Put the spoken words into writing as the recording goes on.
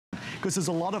because there's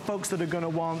a lot of folks that are gonna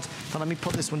want, but let me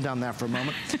put this one down there for a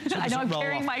moment. So I know I'm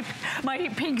carrying my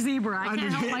pink zebra. I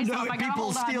can't help myself. I gotta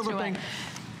hold on to it.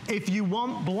 If you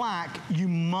want black, you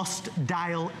must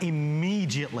dial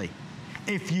immediately.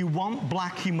 If you want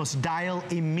black, you must dial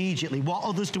immediately. What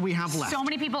others do we have left? So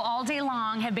many people all day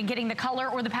long have been getting the color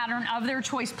or the pattern of their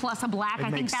choice plus a black. I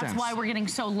think that's why we're getting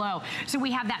so low. So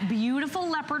we have that beautiful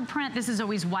leopard print. This is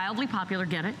always wildly popular.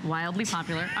 Get it? Wildly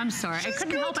popular. I'm sorry. I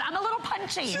couldn't help it. I'm a little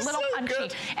punchy.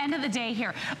 Punchy. End of the day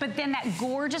here. But then that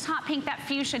gorgeous hot pink, that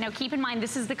fuchsia. Now keep in mind,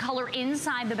 this is the color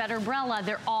inside the Better Brella.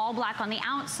 They're all black on the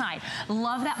outside.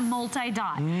 Love that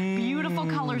multi-dot. Beautiful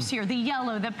colors here. The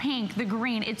yellow, the pink, the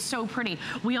green. It's so pretty.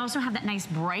 We also have that nice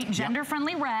bright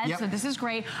gender-friendly red, so this is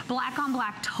great. Black on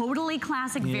black, totally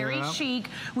classic, very chic.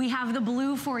 We have the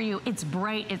blue for you. It's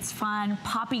bright, it's fun,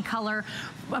 poppy color.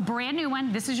 A brand new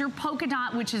one, this is your polka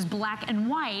dot, which is black and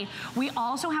white. We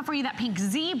also have for you that pink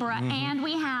zebra, and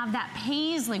we have that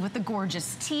paisley with the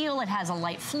gorgeous teal. It has a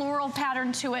light floral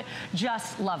pattern to it,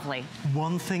 just lovely.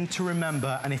 One thing to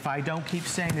remember, and if I don't keep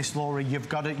saying this, Laura, you've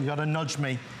got to nudge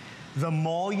me. The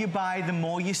more you buy, the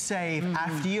more you save.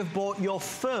 After you've bought your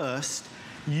first,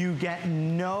 you get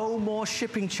no more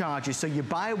shipping charges. So you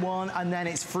buy one and then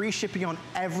it's free shipping on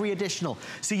every additional.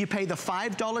 So you pay the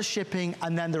 $5 shipping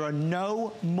and then there are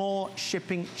no more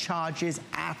shipping charges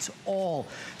at all.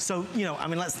 So, you know, I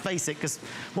mean, let's face it, because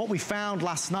what we found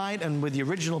last night and with the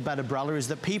original Better Brella is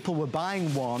that people were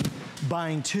buying one,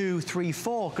 buying two, three,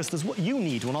 four, because there's what you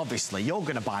need one, obviously. You're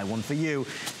gonna buy one for you.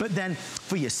 But then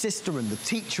for your sister and the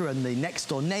teacher and the next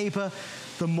door neighbor,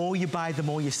 the more you buy, the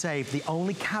more you save. The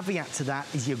only caveat to that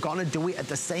is you've got to do it at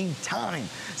the same time.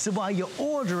 So while you're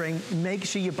ordering, make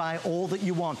sure you buy all that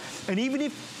you want. And even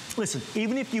if, listen,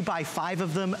 even if you buy 5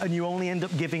 of them and you only end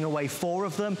up giving away 4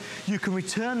 of them, you can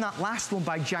return that last one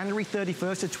by January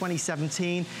 31st of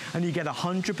 2017 and you get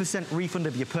 100% refund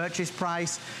of your purchase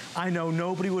price. I know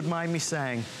nobody would mind me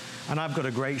saying, and I've got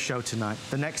a great show tonight.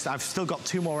 I've still got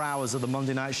 2 more hours of the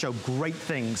Monday night show, great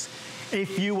things.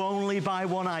 If you only buy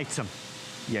one item,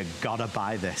 you gotta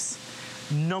buy this.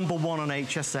 #1 on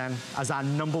HSN as our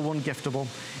 #1 giftable.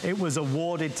 It was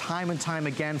awarded time and time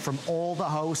again from all the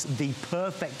hosts, the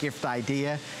perfect gift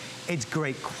idea. It's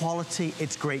great quality,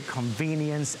 it's great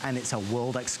convenience, and it's a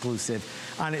world exclusive.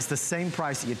 And it's the same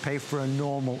price that you'd pay for a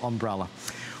normal umbrella.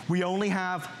 We only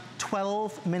have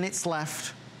 12 minutes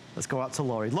left. Let's go out to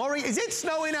Lori. Lori, is it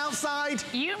snowing outside?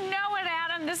 You know it,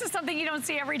 Adam. This is something you don't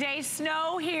see every day.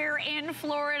 Snow here in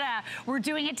Florida. We're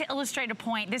doing it to illustrate a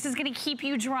point. This is going to keep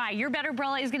you dry. Your Better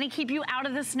Brella is going to keep you out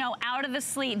of the snow, out of the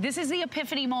sleet. This is the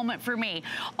epiphany moment for me.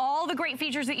 All the great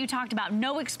features that you talked about.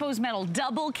 No exposed metal,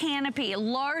 double canopy,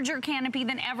 larger canopy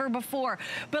than ever before.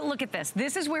 But look at this.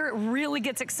 This is where it really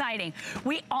gets exciting.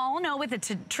 We all know with a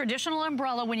traditional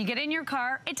umbrella, when you get in your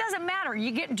car, it doesn't matter.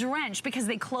 You get drenched because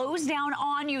they close down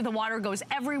on you. The water goes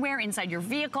everywhere inside your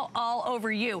vehicle, all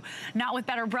over you. Not with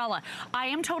Better Brella. I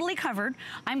am totally covered.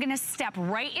 I'm gonna step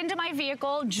right into my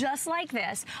vehicle just like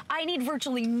this. I need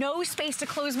virtually no space to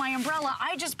close my umbrella.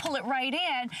 I just pull it right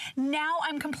in. Now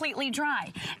I'm completely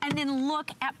dry. And then look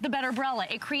at the Better Brella.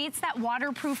 It creates that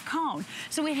waterproof cone.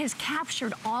 So it has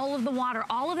captured all of the water,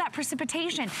 all of that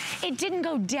precipitation. It didn't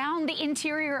go down the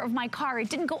interior of my car. It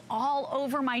didn't go all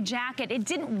over my jacket. It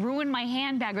didn't ruin my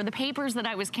handbag or the papers that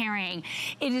I was carrying.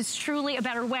 It is truly a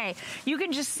better way. You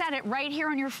can just set it right here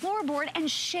on your floorboard and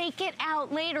shake it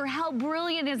out later. How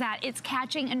brilliant is that? It's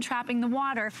catching and trapping the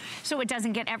water so it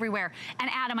doesn't get everywhere. And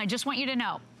Adam, I just want you to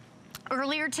know,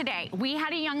 earlier today, we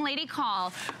had a young lady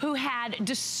call who had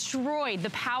destroyed the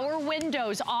power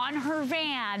windows on her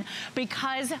van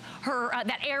because her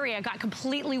that area got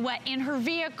completely wet in her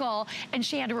vehicle and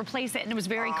she had to replace it and it was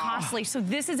very costly. So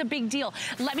this is a big deal.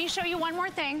 Let me show you one more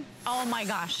thing. Oh my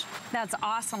gosh, that's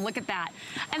awesome. Look at that.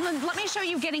 And then let me show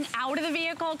you getting out of the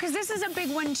vehicle because this is a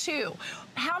big one too.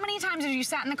 How many times have you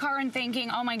sat in the car and thinking,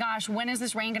 oh my gosh, when is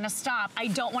this rain gonna stop? I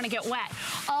don't wanna get wet.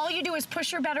 All you do is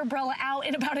push your Better Brella out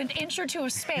in about an inch or 2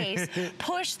 of space,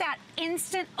 push that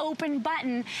instant open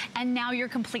button, and now you're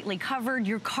completely covered.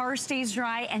 Your car stays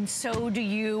dry, and so do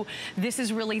you. This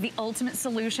is really the ultimate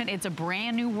solution. It's a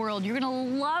brand new world. You're gonna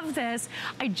love this.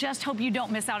 I just hope you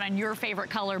don't miss out on your favorite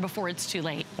color before it's too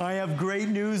late. I have great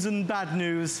news and bad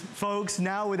news. Folks,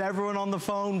 now with everyone on the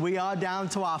phone, we are down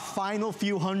to our final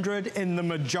few hundred in the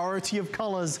majority of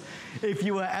colors. If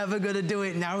you were ever gonna do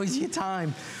it, now is your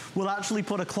time. We'll actually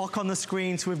put a clock on the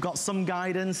screen so we've got some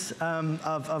guidance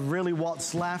of really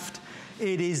what's left.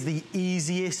 It is the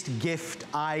easiest gift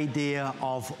idea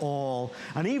of all.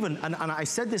 And I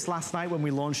said this last night when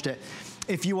we launched it,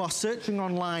 if you are searching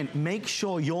online, make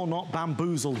sure you're not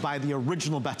bamboozled by the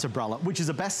original Betterbrella, which is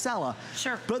a bestseller.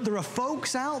 Sure. But there are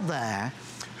folks out there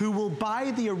who will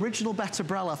buy the original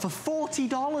Betterbrella for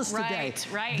 $40 today.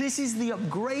 Right. This is the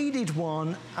upgraded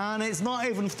one, and it's not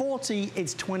even $40,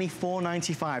 it's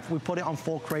 $24.95. We put it on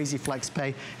 4 Crazy Flex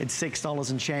Pay. It's $6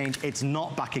 and change. It's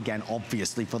not back again,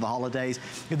 obviously, for the holidays.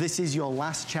 This is your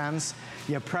last chance.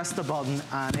 You press the button,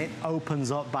 and it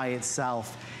opens up by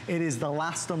itself. It is the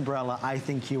last umbrella I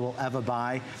think you will ever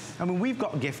buy. I mean, we've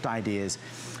got gift ideas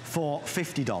for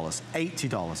 $50,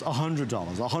 $80, $100,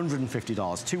 $150,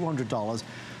 $200.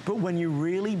 But when you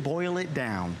really boil it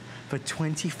down, for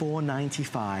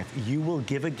 $24.95, you will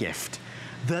give a gift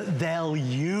that they'll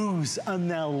use and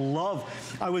they'll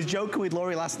love. I was joking with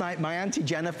Lori last night, my Auntie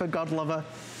Jennifer, God love her,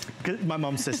 my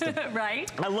mom's sister.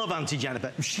 Right. I love Auntie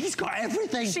Jennifer. She's got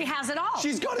everything. She has it all.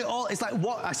 She's got it all. It's like,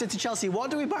 what? I said to Chelsea,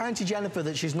 what do we buy Auntie Jennifer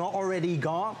that she's not already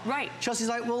got? Right. Chelsea's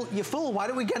like, well, you fool, why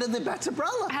don't we get her the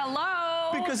Betterbrella? Hello.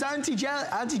 Because Auntie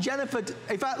Jennifer,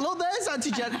 in fact, look, there's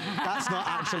Auntie Jennifer. That's not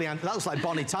actually, that looks like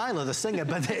Bonnie Tyler, the singer,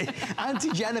 but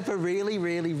Auntie Jennifer really,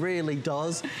 really, really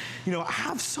does, you know,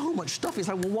 have so much stuff. It's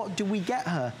like, well, what do we get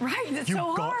her? Right, it's You've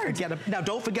so got hard. to get her. Now,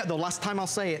 don't forget, though, last time I'll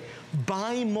say it,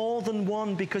 buy more than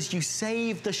one because you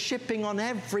save the shipping on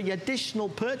every additional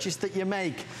purchase that you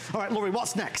make. All right, Lori,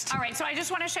 what's next? All right, so I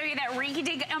just want to show you that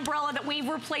rinky-dink umbrella that we've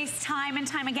replaced time and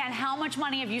time again. How much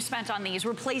money have you spent on these?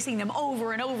 Replacing them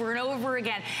over and over and over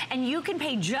again. And you can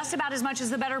pay just about as much as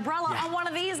the Betterbrella on one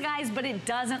of these guys, but it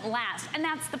doesn't last. And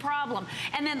that's the problem.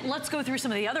 And then let's go through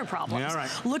some of the other problems. Yeah, all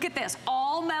right. Look at this,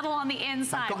 all metal on the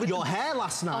inside. I got your hair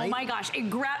last night. Oh my gosh,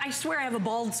 I swear I have a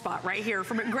bald spot right here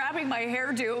from it grabbing my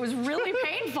hairdo. It was really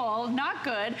painful, not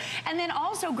good. And then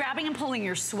also grabbing and pulling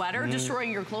your sweater,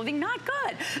 destroying your clothing, not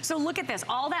good. So look at this,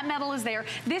 all that metal is there.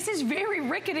 This is very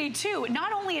rickety too.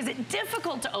 Not only is it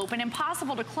difficult to open,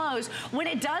 impossible to close, when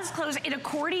it does close, it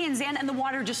accordions in and the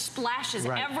water just splashes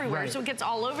everywhere, so it gets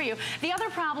all over you. The other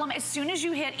problem, as soon as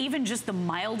you hit even just the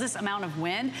mildest amount of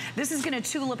wind, this is gonna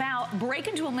tulip out, break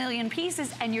into a million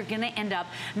pieces, and you're gonna end up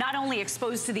not only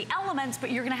exposed to the elements, but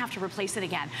you're gonna have to replace it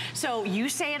again. So you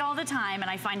say it all the time,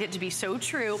 and I find it to be so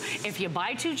true. If you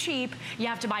buy too cheap, you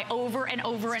have to buy over and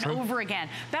over and over again.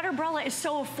 Betterbrella is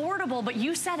so affordable, but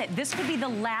you said it, this could be the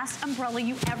last umbrella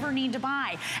you ever need to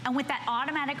buy. And with that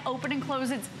automatic open and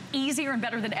close, it's easier and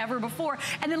better than ever before.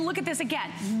 And then look at this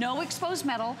again, no exposed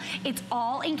metal. It's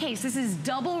all encased. This is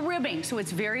double ribbing, so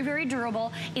it's very, very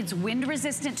durable. It's wind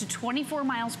resistant to 24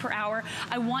 miles per hour.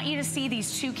 I want you to see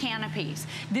these two canopies.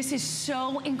 This is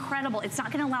so incredible. It's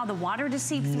not gonna allow the water to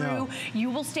seep through. You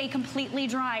will stay completely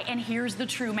dry, and here's the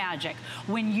true magic.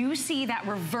 When you see that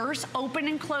reverse open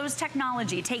and close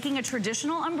technology, taking a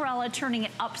traditional umbrella, turning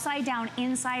it upside down,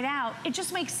 inside out, it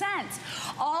just makes sense.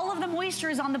 All of the moisture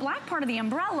is on the black part of the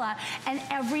umbrella, and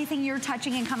everything you're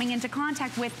touching and coming into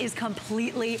contact with is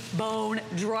completely bone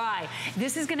dry.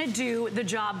 This is gonna do the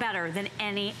job better than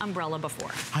any umbrella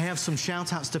before. I have some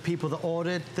shout outs to people that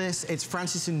ordered this. It's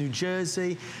Francis in New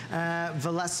Jersey,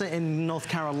 Valessa in North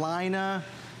Carolina.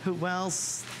 Who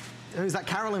else? Who's that?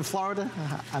 Carol in Florida,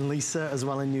 and Lisa as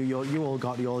well in New York. You all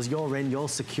got yours. You're in, you're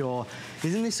secure.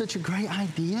 Isn't this such a great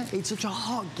idea? It's such a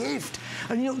hot gift.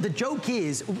 And you know, the joke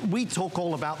is, we talk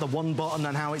all about the one button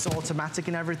and how it's automatic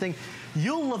and everything.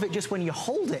 You'll love it just when you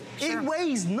hold it. It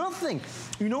weighs nothing.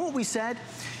 You know what we said?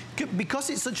 Because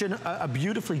it's such a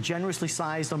beautifully, generously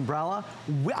sized umbrella,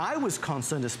 I was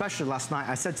concerned, especially last night,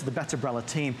 I said to the Betterbrella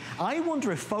team, I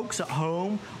wonder if folks at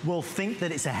home will think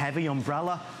that it's a heavy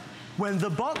umbrella. When the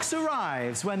box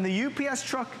arrives, when the UPS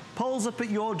truck pulls up at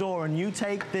your door and you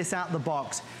take this out the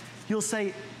box, you'll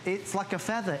say, it's like a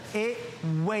feather. It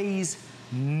weighs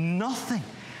nothing.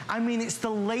 I mean, it's the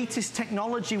latest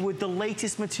technology with the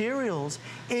latest materials.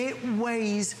 It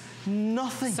weighs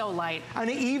nothing. So light. And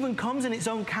it even comes in its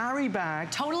own carry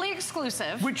bag. Totally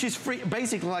exclusive. Which is free,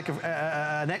 basically like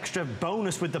an extra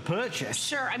bonus with the purchase.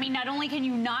 Sure, I mean, not only can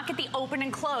you not get the open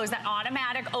and close, that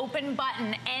automatic open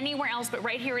button anywhere else but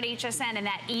right here at HSN, and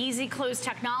that easy close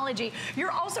technology,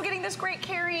 you're also getting this great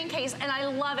carrying case, and I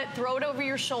love it. Throw it over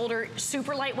your shoulder,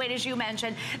 super lightweight as you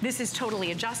mentioned. This is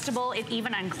totally adjustable. It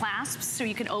even unclasps, so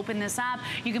you can open this up.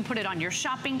 You can put it on your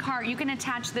shopping cart. You can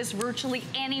attach this virtually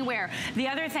anywhere. The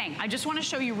other thing, thing. I just want to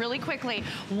show you really quickly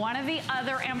one of the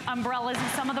other umbrellas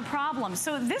and some of the problems.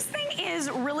 So this thing is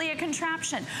really a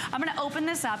contraption. I'm going to open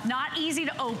this up. Not easy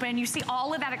to open. You see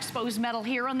all of that exposed metal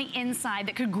here on the inside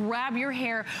that could grab your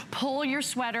hair, pull your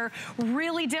sweater.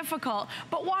 Really difficult.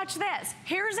 But watch this.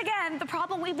 Here's again the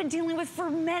problem we've been dealing with for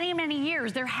many, many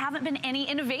years. There haven't been any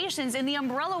innovations in the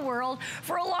umbrella world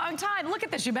for a long time. Look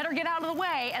at this. You better get out of the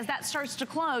way as that starts to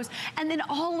close. And then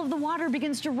all of the water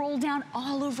begins to roll down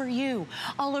all over you,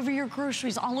 all over your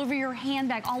groceries, all over your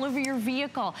handbag, all over your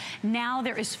vehicle. Now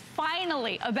there is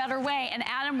finally a better way. And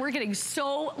Adam, we're getting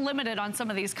so limited on some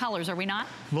of these colors, are we not?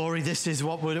 Lori, this is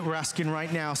what we're asking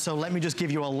right now. So let me just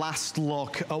give you a last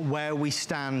look at where we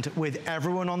stand with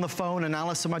everyone on the phone. And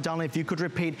Alison, my darling, if you could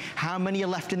repeat, how many are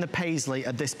left in the paisley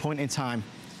at this point in time?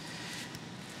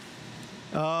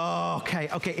 Okay,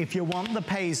 if you want the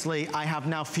paisley, I have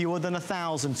now fewer than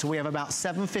 1,000, so we have about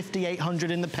 750,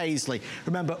 800 in the paisley.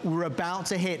 Remember, we're about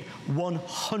to hit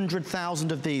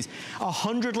 100,000 of these.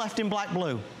 100 left in black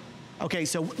blue. Okay,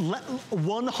 so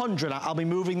 100, I'll be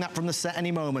moving that from the set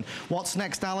any moment. What's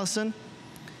next, Alison?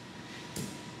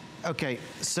 Okay,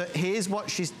 so here's what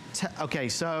she's, okay,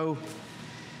 so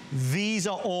these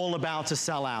are all about to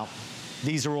sell out.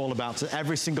 These are all about to,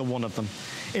 every single one of them.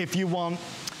 If you want,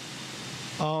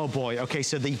 oh boy, okay,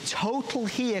 so the total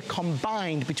here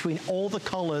combined between all the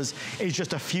colors is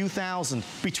just a few thousand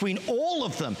between all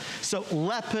of them. So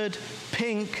leopard,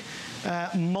 pink,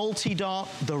 multi-dot,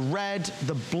 the red,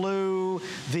 the blue,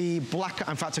 the black.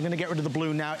 In fact, I'm going to get rid of the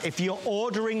blue now. If you're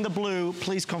ordering the blue,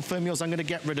 please confirm yours. I'm going to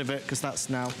get rid of it because that's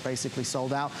now basically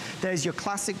sold out. There's your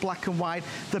classic black and white.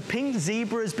 The pink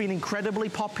zebra has been incredibly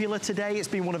popular today. It's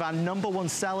been one of our #1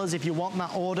 sellers if you want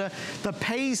that order. The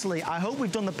paisley, I hope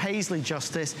we've done the paisley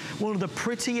justice. One of the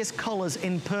prettiest colors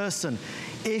in person.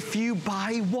 If you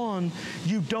buy one,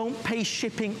 you don't pay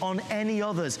shipping on any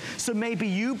others. So maybe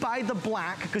you buy the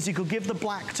black because you could give the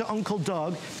black to Uncle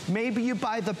Doug. Maybe you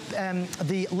buy the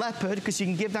leopard because you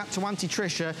can give that to Auntie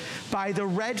Tricia. Buy the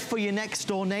red for your next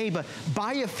door neighbor.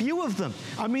 Buy a few of them.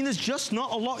 I mean, there's just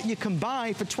not a lot you can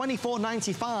buy for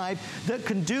 $24.95 that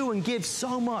can do and give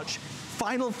so much.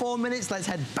 Final 4 minutes, let's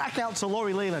head back out to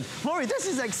Lori Leland. Lori, this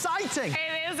is exciting.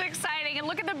 It is exciting, and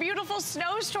look at the beautiful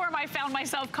snowstorm I found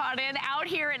myself caught in out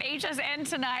here at HSN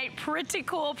tonight. Pretty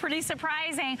cool, pretty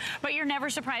surprising, but you're never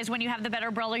surprised when you have the better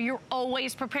umbrella. You're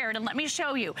always prepared, and let me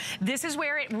show you. This is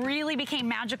where it really became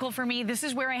magical for me. This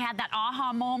is where I had that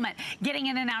aha moment, getting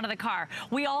in and out of the car.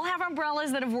 We all have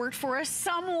umbrellas that have worked for us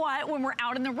somewhat when we're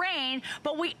out in the rain,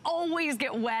 but we always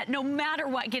get wet no matter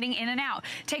what getting in and out.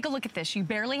 Take a look at this. You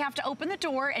barely have to open the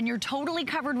door and you're totally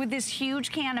covered with this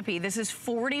huge canopy. This is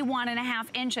 41.5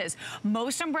 inches.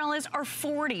 Most umbrellas are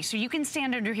 40, so you can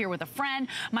stand under here with a friend.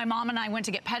 My mom and I went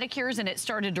to get pedicures and it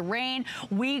started to rain.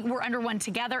 We were under one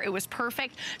together. It was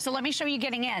perfect. So let me show you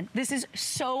getting in. This is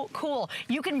so cool.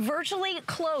 You can virtually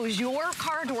close your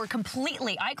car door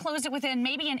completely. I closed it within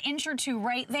maybe an inch or two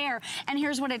right there. And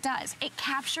here's what it does. It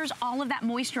captures all of that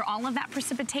moisture, all of that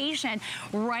precipitation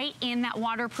right in that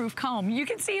waterproof comb. You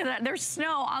can see that there's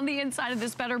snow on the inside of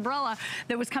this better umbrella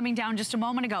that was coming down just a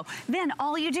moment ago. Then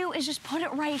all you do is just put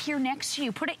it right here next to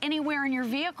you. Put it anywhere in your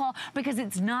vehicle because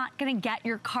it's not going to get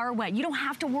your car wet. You don't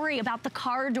have to worry about the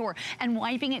car door and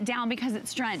wiping it down because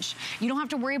it's drenched. You don't have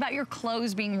to worry about your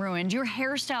clothes being ruined, your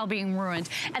hairstyle being ruined.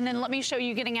 And then let me show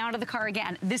you getting out of the car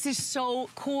again. This is so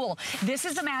cool. This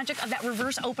is the magic of that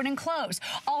reverse open and close.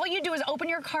 All you do is open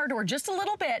your car door just a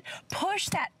little bit, push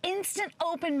that instant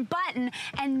open button,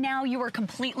 and now you are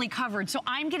completely covered. So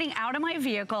I'm getting out of my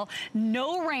vehicle.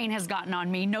 No rain has gotten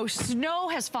on me. No snow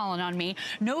has fallen on me.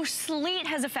 No sleet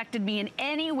has affected me in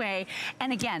any way.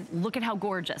 And again, look at how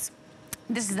gorgeous.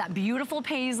 This is that beautiful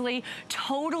paisley,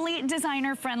 totally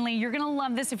designer friendly. You're gonna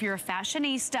love this if you're a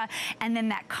fashionista. And then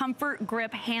that comfort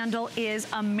grip handle is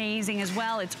amazing as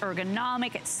well. It's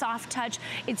ergonomic, it's soft touch.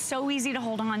 It's so easy to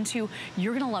hold on to.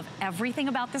 You're gonna love everything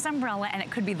about this umbrella, and it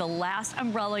could be the last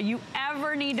umbrella you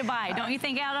ever need to buy. Don't you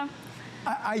think, Adam?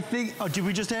 I think, oh, did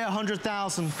we just hit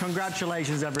 100,000?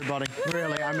 Congratulations, everybody.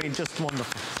 Really, I mean, just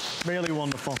wonderful. Really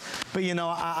wonderful. But you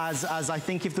know, as I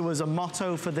think if there was a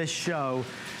motto for this show,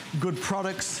 good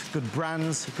products, good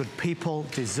brands, good people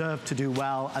deserve to do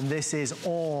well. And this is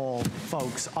all,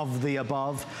 folks, of the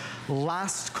above.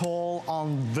 Last call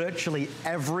on virtually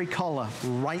every color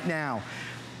right now.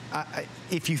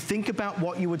 if you think about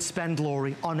what you would spend,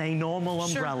 Lori, on a normal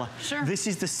umbrella, this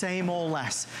is the same or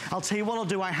less. I'll tell you what I'll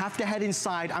do. I have to head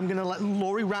inside. I'm going to let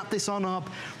Lori wrap this on up.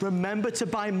 Remember to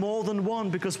buy more than one,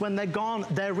 because when they're gone,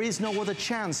 there is no other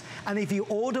chance. And if you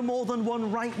order more than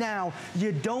one right now,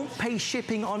 you don't pay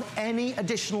shipping on any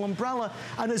additional umbrella.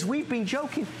 And as we've been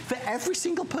joking, for every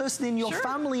single person in your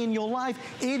family, in your life,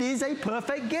 it is a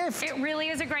perfect gift. It really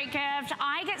is a great gift.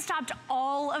 I get stopped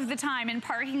all of the time in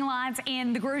parking lots,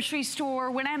 in the grocery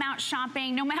store, when I'm out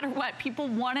shopping, no matter what. People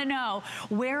want to know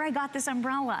where I got this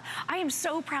umbrella. I am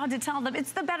so proud to tell them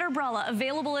it's the Better Umbrella,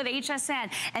 available at HSN.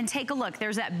 And take a look.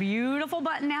 There's that beautiful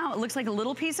button now. It looks like a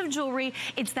little piece of jewelry.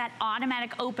 It's that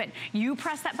automatic open. You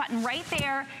press that button right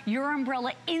there. Your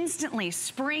umbrella instantly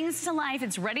springs to life.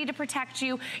 It's ready to protect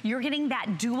you. You're getting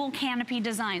that dual canopy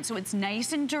design, so it's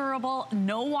nice and durable.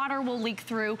 No water will leak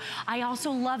through. I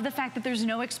also love the fact that there's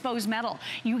no exposed metal.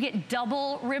 You get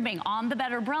double ribbing on the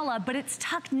Better Umbrella, but it's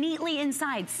tucked neatly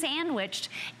inside, sandwiched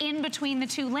in between the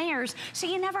two layers, so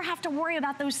you never have to worry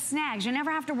about those snags. You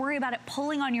never have to worry about it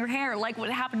pulling on your hair like what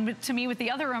happened to me with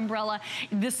the other umbrella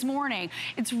this morning.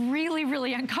 It's really,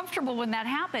 really uncomfortable when that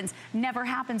happens. Never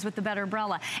happens with the Better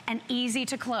Umbrella. And easy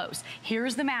to close.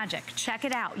 Here's the magic. Check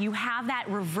it out. You have that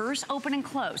reverse open and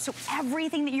close, so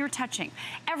everything that you're touching,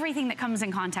 everything that comes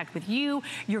in contact with you,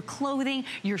 your clothing,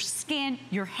 your skin,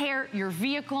 your hair, your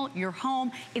vehicle, your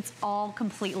home, it's all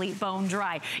completely bone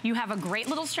dry. You have a great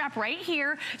little strap right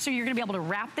here, so you're gonna be able to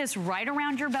wrap this right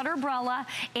around your Better Umbrella.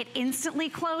 It instantly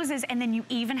closes, and then you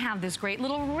even have this great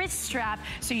little wrist strap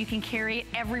so you can carry it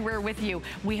everywhere with you.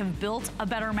 We have built a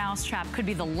better mousetrap. Could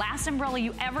be the last umbrella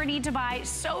you ever need to buy.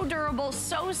 So durable,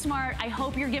 so smart. I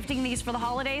hope you're gifting these for the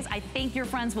holidays. I think your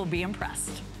friends will be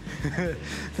impressed.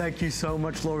 Thank you so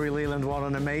much, Lori Leland. What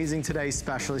an amazing today's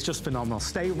special. It's just phenomenal.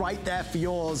 Stay right there for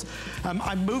yours.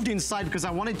 I moved inside because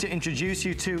I wanted to introduce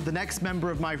you to the next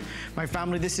member of my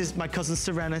family. This is my cousin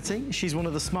Serenity. She's one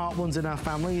of the smart ones in our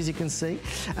family, as you can see.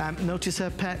 Notice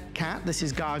her pet cat. This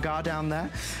is Gaga down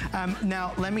there.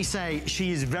 Now, let me say,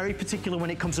 she is very particular when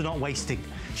it comes to not wasting.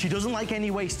 She doesn't like any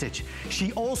wastage.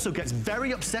 She also gets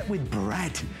very upset with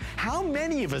bread. How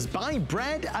many of us buy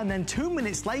bread and then 2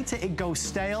 minutes later it goes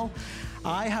stale?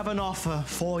 I have an offer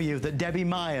for you that Debbie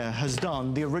Meyer has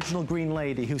done, the original Green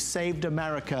Lady who saved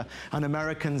America and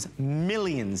Americans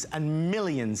millions and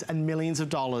millions and millions of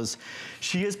dollars.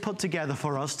 She has put together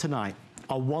for us tonight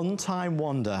a one-time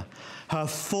wonder, her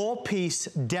 4-piece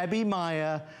Debbie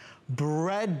Meyer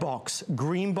bread box,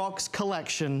 green box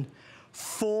collection,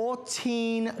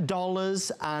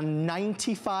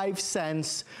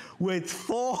 $14.95 with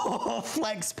 4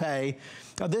 flex pay.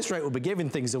 At this rate, we'll be giving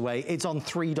things away. It's on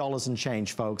 $3 and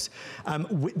change, folks.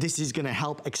 This is gonna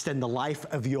help extend the life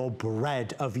of your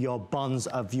bread, of your buns,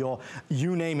 of your,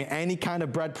 you name it, any kind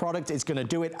of bread product. It's gonna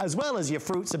do it, as well as your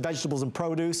fruits and vegetables and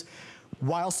produce.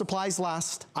 While supplies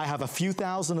last, I have a few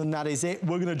thousand and that is it.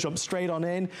 We're gonna jump straight on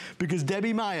in because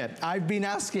Debbie Meyer, I've been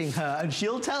asking her and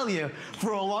she'll tell you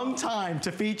for a long time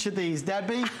to feature these.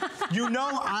 Debbie, you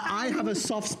know I have a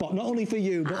soft spot, not only for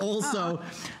you, but also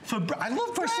for bread. I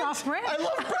love bread. For soft bread. I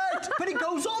love bread, but it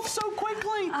goes off so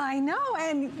quickly. I know,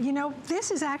 and you know, this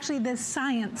is actually the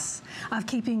science of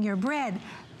keeping your bread,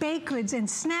 baked goods, and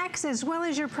snacks, as well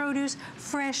as your produce,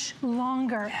 fresh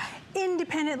longer.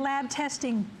 Independent lab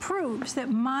testing proves that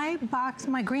my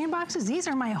green boxes, these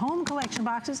are my home collection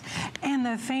boxes, and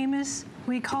the famous,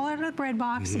 we call it a bread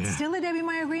box. It's still a Debbie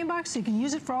Meyer green box, so you can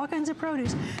use it for all kinds of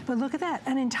produce. But look at that,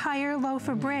 an entire loaf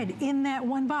of bread in that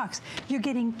one box. You're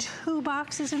getting 2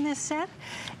 boxes in this set.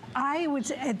 I would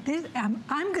say at this, I'm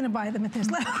going to buy them at this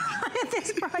level, at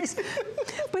this price.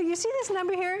 But you see this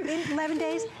number here, in 11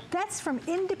 days? That's from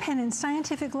independent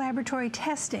scientific laboratory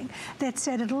testing that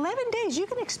said at 11 days you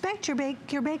can expect your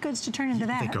baked goods to turn into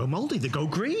that. They go moldy, they go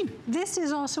green. This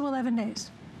is also 11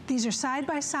 days. These are side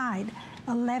by side.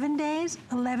 11 days,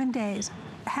 11 days.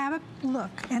 Have a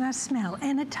look and a smell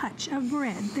and a touch of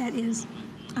bread that is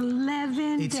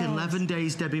 11 days. It's 11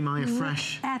 days Debbie Meyer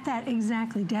fresh. At that,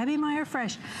 exactly. Debbie Meyer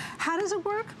fresh. How does it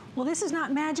work? Well, this is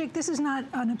not magic. This is not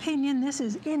an opinion. This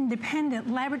is independent,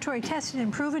 laboratory tested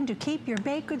and proven to keep your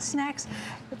baked goods, snacks,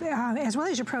 as well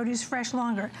as your produce fresh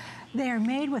longer. They are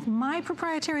made with my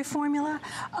proprietary formula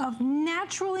of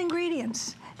natural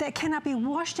ingredients that cannot be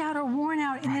washed out or worn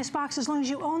out in this box as long as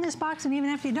you own this box, and even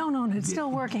if you don't own it, it's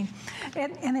still working.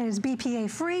 And it is BPA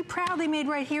free, proudly made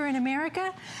right here in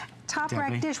America. Top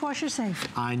rack dishwasher safe.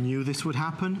 I knew this would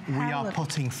happen. We are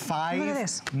putting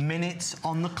 5 minutes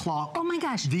on the clock. Oh my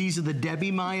gosh. These are the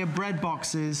Debbie Meyer bread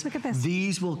boxes. Look at this.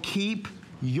 These will keep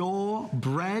your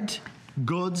bread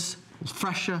goods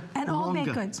fresher, and all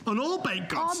baked goods. And all baked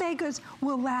goods. All baked goods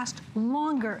will last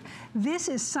longer. This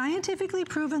is scientifically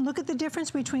proven. Look at the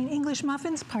difference between English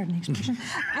muffins, pardon the expression,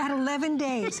 at 11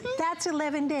 days. That's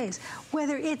 11 days.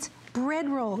 Whether it's bread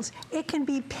rolls, it can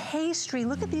be pastry.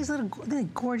 Look at these little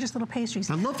gorgeous little pastries.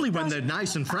 They're lovely when they're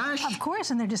nice and fresh. Of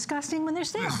course, and they're disgusting when they're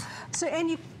stale. So, and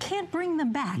you can't bring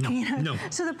them back. No, you know? No.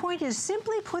 So the point is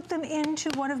simply put them into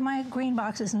one of my green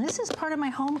boxes, and this is part of my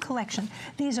home collection.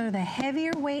 These are the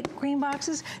heavier weight green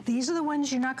boxes. These are the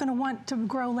ones you're not going to want to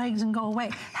grow legs and go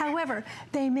away. However,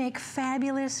 they make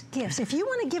fabulous gifts. If you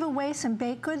want to give away some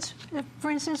baked goods,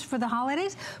 for instance, for the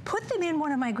holidays, put them in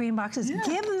one of my green boxes. Yeah.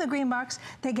 Give them the green box.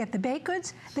 They get the baked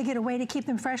goods, they get a way to keep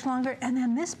them fresh longer, and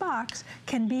then this box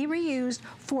can be reused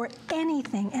for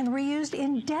anything and reused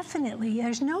indefinitely.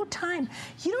 There's no time.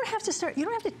 You don't have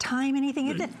to time anything.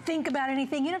 You don't have to think about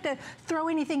anything. You don't have to throw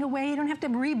anything away. You don't have to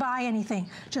rebuy anything.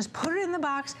 Just put it in the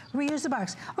box, reuse the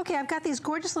box. Okay, I've got these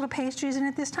gorgeous little pastries in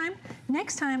it this time.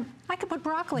 Next time, I could put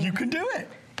broccoli in it. You can do it.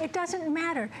 It doesn't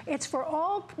matter. It's for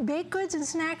all baked goods and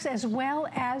snacks as well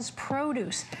as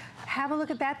produce. Have a look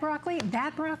at that broccoli.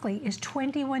 That broccoli is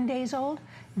 21 days old.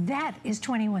 That is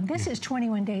 21. This is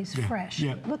 21 days fresh.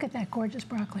 Yeah. Look at that gorgeous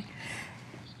broccoli.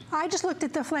 I just looked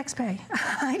at the FlexPay.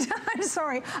 I'm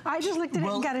sorry. I just looked at it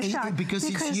and got a shock. Because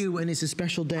it's you and it's a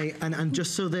special day, and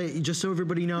just so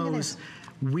everybody knows,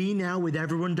 we now, with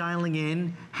everyone dialing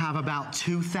in, have about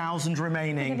 2,000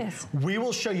 remaining. Look at this. We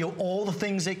will show you all the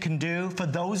things it can do. For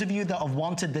those of you that have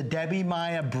wanted the Debbie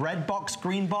Meyer bread box,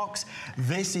 green box,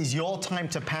 this is your time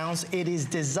to pounce. It is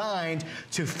designed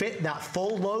to fit that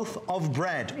full loaf of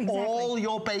bread. Exactly. All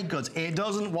your baked goods. It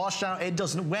doesn't wash out, it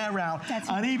doesn't wear out.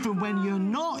 And even when you're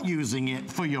not using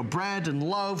it for your bread and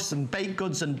loaves and baked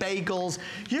goods and bagels,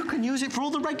 you can use it for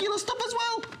all the regular stuff as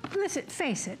well. Listen,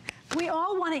 face it, we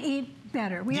all want to eat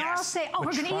better. We all say, oh,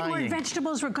 we're going to eat more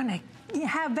vegetables. We're going to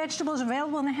have vegetables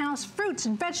available in the house, fruits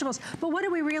and vegetables. But what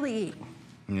do we really eat?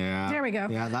 Yeah. There we go.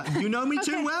 Yeah, you know me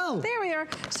too well. There we are.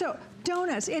 So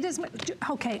donuts. It is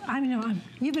okay. I know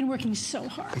you've been working so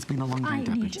hard. It's been a long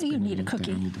day, Debbie. You need a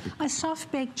cookie, a soft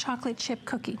baked chocolate chip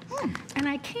cookie, and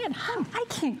I can't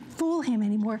fool him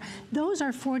anymore. Those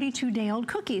are 42-day-old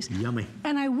cookies. Yummy.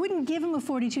 And I wouldn't give him a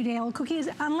 42-day-old cookie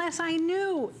unless I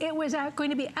knew it was going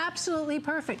to be absolutely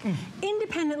perfect.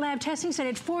 Independent lab testing said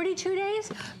at 42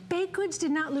 days, baked goods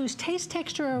did not lose taste,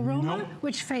 texture, or aroma.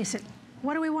 Which, face it,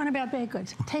 what do we want about baked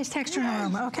goods? Taste, texture, and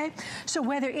aroma, okay? So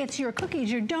whether it's your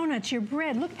cookies, your donuts, your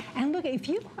bread, look, if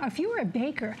you were a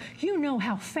baker, you know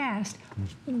how fast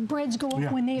breads go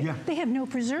up when they have no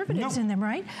preservatives in them,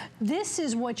 right? This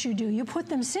is what you do. You put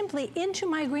them simply into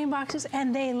my green boxes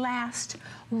and they last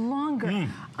longer.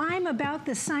 I'm about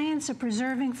the science of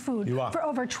preserving food. You are. For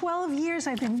over 12 years,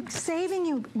 I've been saving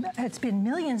you, it's been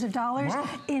millions of dollars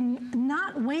in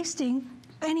not wasting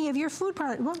any of your food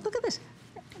products. Well, look at this.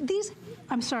 These,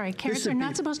 I'm sorry, carrots are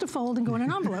not supposed to fold and go in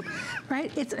an envelope,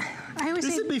 right? I always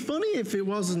say, this would be funny if it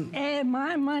wasn't.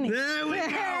 My money. There we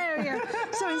go.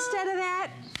 So instead of that,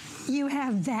 you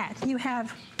have that. You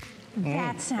have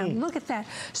that sound. Look at that.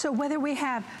 So whether we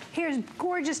have, here's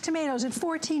gorgeous tomatoes at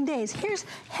 14 days. Here's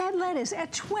head lettuce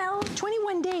at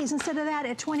 21 days instead of that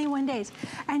at 21 days.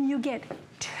 And you get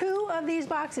 2 of these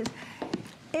boxes.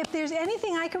 If there's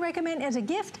anything I can recommend as a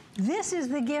gift, this is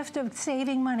the gift of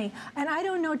saving money. And I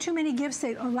don't know too many gifts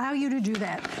that allow you to do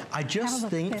that. I just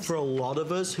think for a lot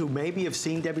of us who maybe have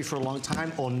seen Debbie for a long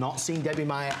time or not seen Debbie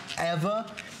Meyer ever,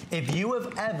 if you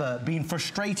have ever been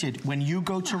frustrated when you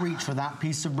go to reach for that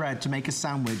piece of bread to make a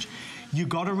sandwich, you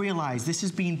got to realize this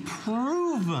has been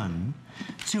proven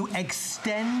to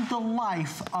extend the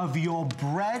life of your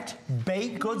bread,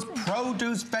 baked goods,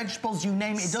 produce, vegetables, you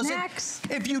name it. It doesn't. Snacks.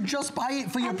 If you just buy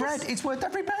it for your bread, it's worth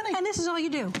every penny. And this is all you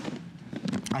do.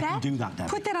 I can do that, Debbie.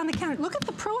 Put that on the counter. Look at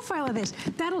the profile of this.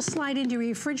 That'll slide into your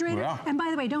refrigerator. Yeah. And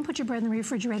by the way, don't put your bread in the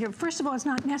refrigerator. First of all, it's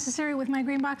not necessary with my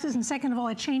green boxes. And second of all,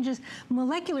 it changes,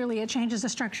 molecularly, it changes the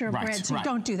structure of bread. So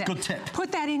don't do that. Good tip.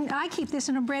 Put that in, I keep this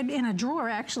in a drawer,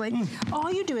 actually. All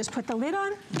you do is put the lid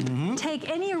on, take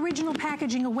any original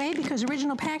packaging away, because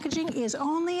original packaging is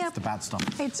only the bad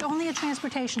stuff. It's only a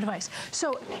transportation device.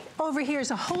 So over here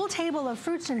is a whole table of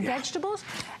fruits and vegetables.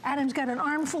 Adam's got an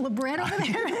armful of bread over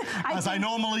there. As I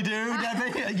normally do,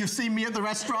 Debbie. You've seen me at the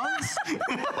restaurants.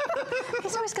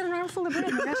 He's always got an armful of bread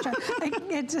in the restaurant.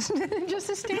 It just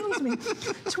astounds me.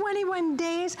 21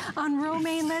 days on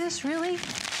romaine lettuce, really?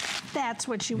 That's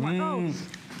what you want.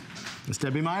 It's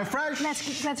Debbie Meyer Fresh.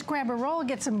 Let's grab a roll,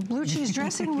 get some blue cheese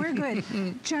dressing. We're good.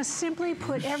 Just simply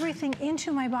put everything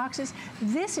into my boxes.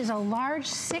 This is a large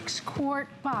 6-quart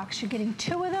box. You're getting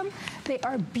 2 of them. They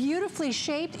are beautifully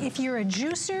shaped. If you're a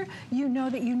juicer, you know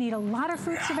that you need a lot of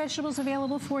fruits and vegetables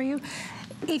available for you.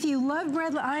 If you love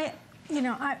bread,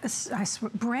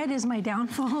 bread is my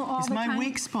downfall all the time. It's my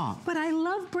weak spot. But I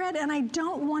love bread, and I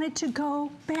don't want it to go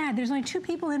bad. There's only 2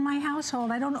 people in my household.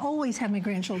 I don't always have my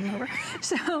grandchildren over.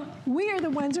 So we are the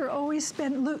ones who are always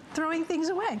throwing things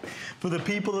away. For the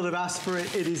people that have asked for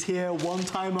it, it is here one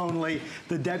time only.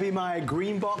 The Debbie Meyer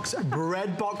Green Box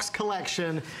Bread Box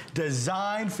Collection,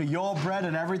 designed for your bread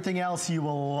and everything else. You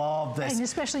will love this. And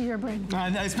especially your bread.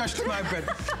 And especially my bread.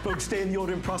 Folks, stay in the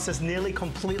ordering process, nearly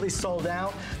completely sold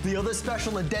out. The other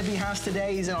special that Debbie has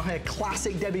today is in her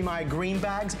classic Debbie Meyer green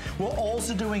bags. We're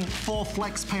also doing 4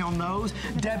 flex pay on those.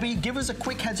 Debbie, give us a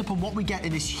quick heads up on what we get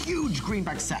in this huge green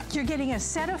bag set. You're getting a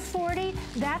set of 40.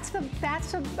 That's the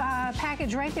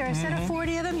package right there. A set of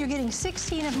 40 of them. You're getting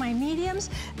 16 of my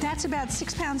mediums. That's about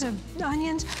 6 pounds of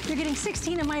onions. You're getting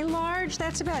 16 of my large.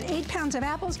 That's about 8 pounds of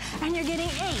apples. And you're getting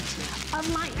 8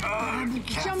 of my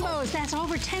jumbos. That's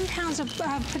over 10 pounds of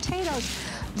potatoes.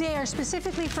 They are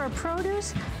specifically for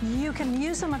produce. You can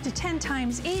use them up to 10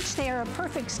 times each. They are a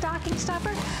perfect stocking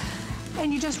stuffer.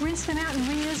 And you just rinse them out and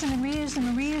reuse them and reuse them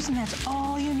and reuse them. That's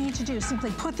all you need to do. Simply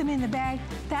put them in the bag.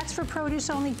 That's for produce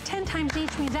only. 10 times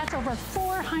each means that's over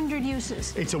 400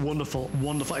 uses. It's a wonderful,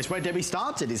 wonderful, it's where Debbie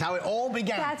started. It's how it all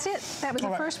began. That's it. That was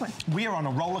the first one. We are on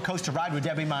a roller coaster ride with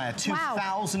Debbie Meyer.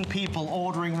 2,000 people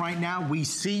ordering right now. We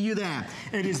see you there.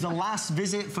 It is the last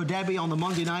visit for Debbie on the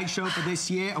Monday Night Show for this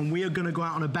year, and we are going to go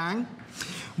out on a bang.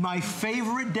 My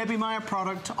favorite Debbie Meyer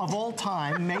product of all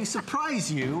time may surprise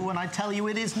you when I tell you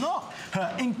it is not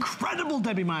her incredible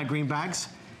Debbie Meyer green bags.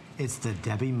 It's the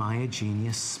Debbie Meyer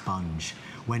Genius Sponge.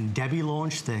 When Debbie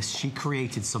launched this, she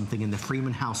created something in the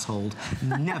Freeman household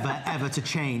never ever to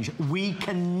change. We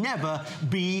can never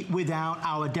be without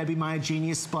our Debbie Meyer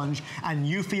Genius Sponge, and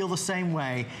you feel the same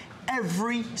way.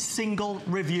 Every single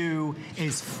review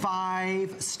is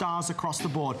 5 stars across the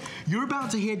board. You're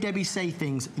about to hear Debbie say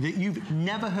things that you've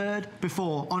never heard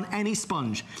before on any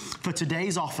sponge. For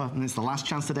today's offer, and it's the last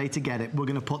chance today to get it, we're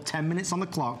going to put 10 minutes on the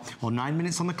clock, or 9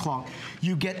 minutes on the clock.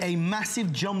 You get a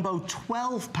massive jumbo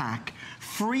 12-pack,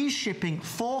 free shipping,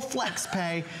 4 flex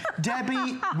pay.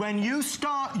 Debbie, when you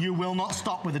start, you will not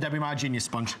stop with the Debbie Meyer Genius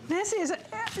Sponge. This is,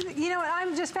 you know,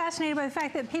 I'm just fascinated by the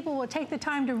fact that people will take the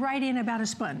time to write in about a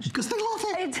sponge. Because they love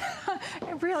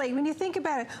it. Really, when you think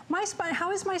about it, my sponge,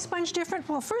 how is my sponge different?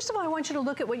 Well, first of all, I want you to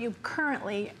look at what you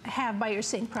currently have by your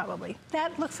sink, probably.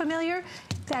 That look familiar?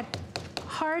 That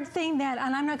hard thing that,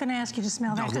 and I'm not going to ask you to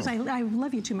smell that because I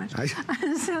love you too much.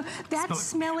 So that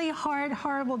smelly, hard,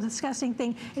 horrible, disgusting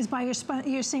thing is by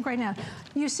your sink right now.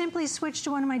 You simply switch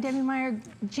to one of my Debbie Meyer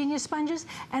Genius sponges,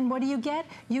 and what do you get?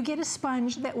 You get a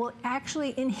sponge that will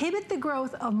actually inhibit the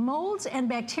growth of molds and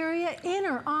bacteria in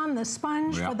or on the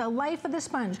sponge for the life of the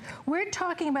sponge. We're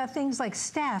talking about things like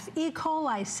staph, E.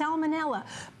 coli, salmonella,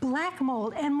 black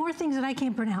mold, and more things that I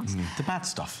can't pronounce. The bad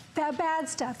stuff. The bad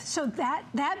stuff. So that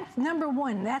number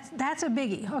one, that's a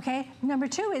biggie, okay? Number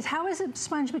 2 is, how has a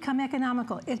sponge become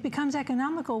economical? It becomes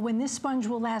economical when this sponge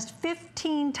will last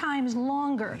 15 times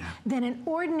longer than an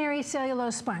ordinary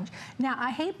cellulose sponge. Now,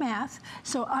 I hate math,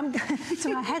 so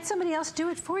so I had somebody else do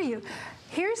it for you.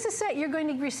 Here's the set you're going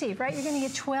to receive, right? You're going to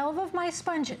get 12 of my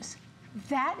sponges.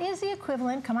 That is the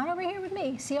equivalent, come on over here with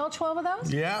me. See all 12 of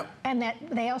those? Yeah. And that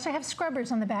they also have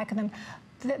scrubbers on the back of them.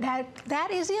 That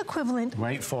is the equivalent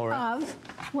of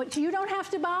what you don't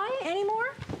have to buy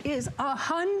anymore is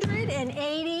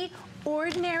 180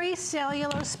 ordinary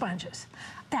cellulose sponges.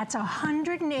 That's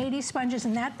 180 sponges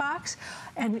in that box,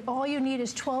 and all you need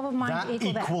is 12 of mine to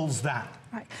equal that. That equals that.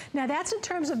 Right. Now that's in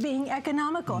terms of being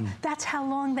economical. That's how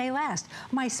long they last.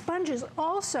 My sponges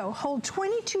also hold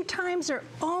 22 times their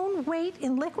own weight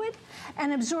in liquid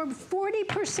and absorb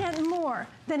 40% more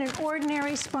than an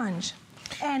ordinary sponge.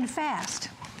 And fast.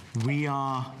 We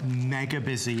are mega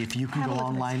busy. If you can go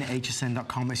online at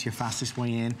hsn.com, it's your fastest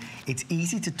way in. It's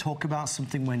easy to talk about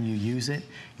something when you use it.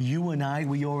 You and I,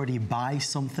 we already buy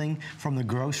something from the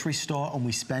grocery store and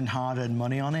we spend hard-earned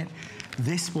money on it.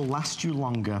 This will last you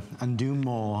longer and do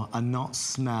more and not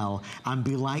smell and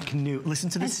be like new. Listen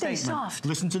to this statement. Soft.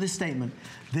 Listen to this statement.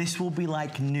 This will be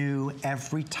like new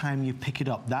every time you pick it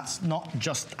up. That's not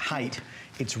just hype.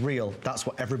 It's real. That's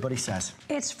what everybody says.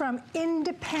 It's from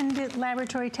independent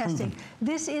laboratory testing.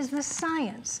 This is the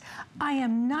science. I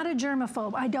am not a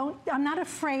germaphobe. I'm not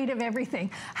afraid of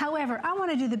everything. However, I want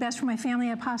to do the best for my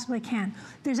family I possibly can.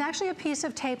 There's actually a piece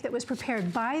of tape that was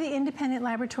prepared by the independent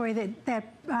laboratory that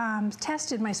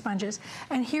tested my sponges,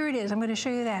 and here it is. I'm going to show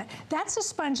you that. That's a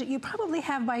sponge that you probably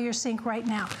have by your sink right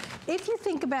now. If you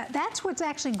think about, that's what's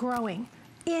actually growing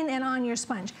in and on your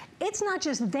sponge. It's not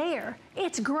just there,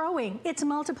 it's growing, it's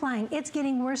multiplying, it's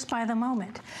getting worse by the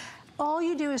moment. All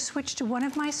you do is switch to one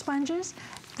of my sponges.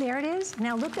 There it is.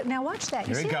 Now look at, now watch that.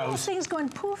 You see all those things going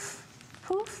poof,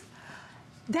 poof?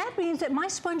 That means that my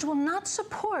sponge will not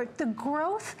support the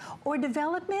growth or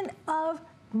development of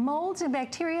molds and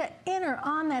bacteria in or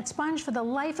on that sponge for the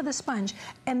life of the sponge.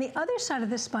 And the other side of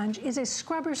the sponge is a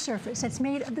scrubber surface. It's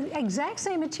made of the exact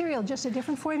same material, just a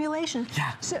different formulation.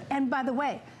 Yeah. So, and by the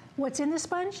way, what's in the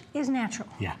sponge is natural.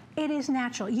 Yeah. It is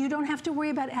natural. You don't have to worry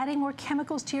about adding more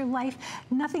chemicals to your life,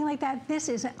 nothing like that. This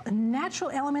is natural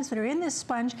elements that are in this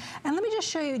sponge. And let me just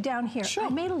show you down here. Sure. I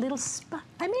made a little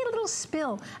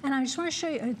spill, and I just want to show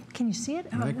you. Can you see it?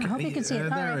 I hope you can see it.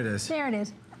 There it is. There it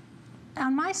is.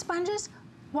 On my sponges,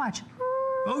 watch.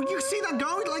 Oh, you see that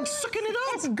going, like sucking it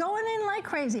up? It's going in like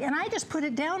crazy, and I just put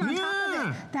it down on top of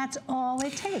it. That's all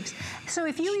it takes. So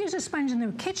if you use a sponge in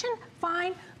the kitchen,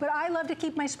 fine, but I love to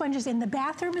keep my sponges in the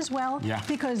bathroom as well,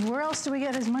 because where else do we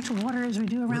get as much water as we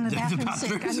do around the bathroom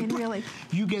sink? I mean, really.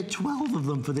 You get 12 of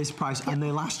them for this price, and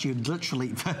they last you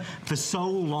literally for so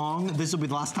long. This will be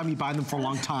the last time you buy them for a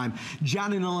long time.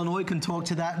 Jan in Illinois can talk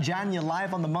to that. Jan, you're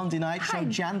live on the Monday Night Show.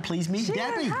 Jan, please meet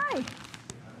Debbie. Hi.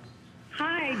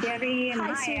 Hi, Debbie, and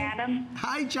hi, Adam.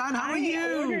 Hi, John. How are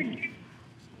you?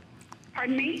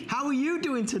 Pardon me? How are you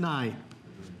doing tonight?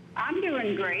 I'm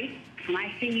doing great, and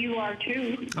I see you are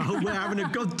too. Oh, we're having a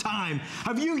good time.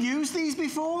 Have you used these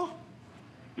before?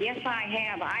 Yes, I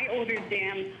have. I ordered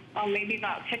them maybe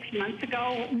about 6 months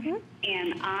ago,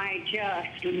 and I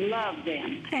just love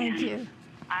them. Thank you.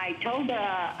 I told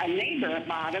a neighbor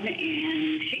about them,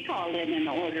 and she called in and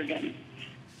ordered them.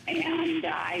 And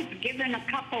I've given a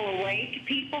couple away to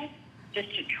people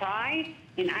just to try.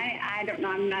 And I don't know,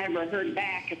 I've never heard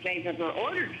back if they've ever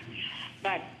ordered.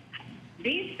 But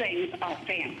these things are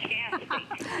fantastic.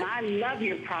 And I love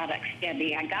your products,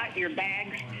 Debbie. I got your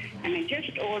bags, and I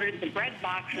just ordered the bread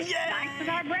boxes. Nice that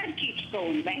our bread keeps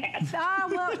going bad.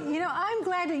 Well, you know, I'm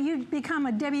glad that you've become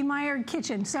a Debbie Meyer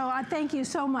kitchen. So thank you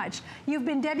so much. You've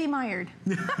been Debbie Meyered.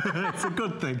 It's a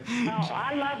good thing. Oh,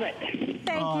 I love it.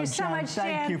 Thank you so much, Jan.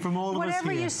 Thank you from all of us here.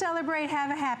 Whatever you celebrate,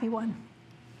 have a happy one.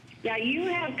 Yeah, you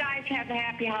guys have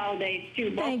happy holidays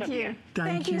too, both of you.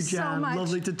 Thank you, Jan. So much.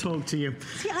 Lovely to talk to you.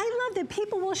 See, I love that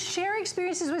people will share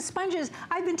experiences with sponges.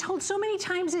 I've been told so many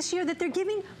times this year that they're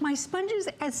giving my sponges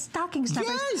as stocking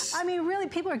stuffers. Yes! I mean, really,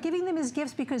 people are giving them as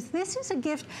gifts because this is a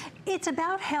gift. It's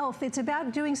about health. It's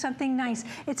about doing something nice.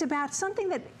 It's about something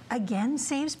that, again,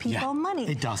 saves people money.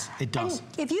 It does. It does.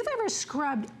 And if you've ever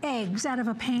scrubbed eggs out of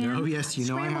a pan, oh yes, you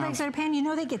know I have. Scrambled eggs out of a pan, you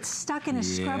know they get stuck in a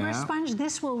scrubber sponge.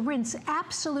 This will rinse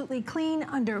absolutely clean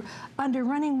under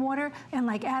running water. And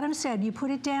like Adam said, you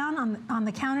put it down on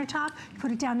the countertop, you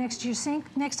put it down next to your sink.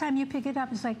 Next time you pick it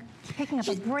up, it's like picking up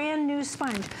a brand new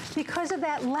sponge because of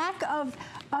that lack of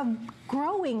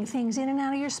growing things in and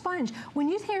out of your sponge. When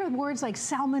you hear words like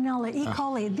salmonella, E.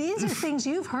 coli, these are things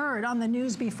you've heard on the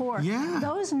news before. Yeah.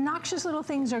 Those noxious little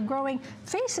things are growing.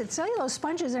 Face it, cellulose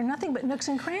sponges are nothing but nooks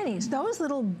and crannies. Those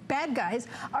little bad guys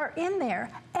are in there,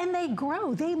 and they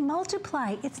grow, they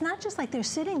multiply. It's not just like they're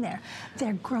sitting there.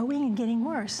 They're growing and getting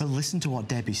worse. But listen to what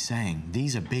Debbie's saying.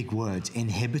 These are big words.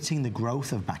 Inhibiting the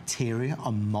growth of bacteria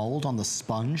and mold on the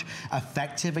sponge,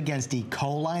 effective against E.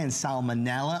 coli and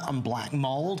salmonella and black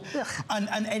mold.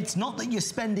 And it's not that you're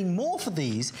spending more for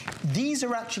these. These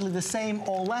are actually the same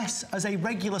or less as a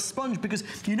regular sponge, because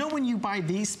you know when you buy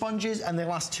these sponges and they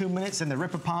last 2 minutes and they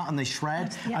rip apart and they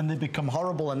shred and they become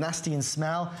horrible and nasty and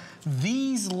smell?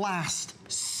 These last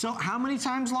so how many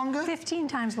times longer? 15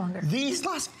 times longer. These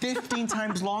last 15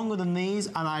 times longer than these,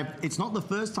 and it's not the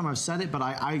first time I've said it, but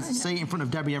I say it in front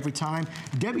of Debbie every time.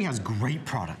 Debbie has great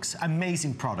products,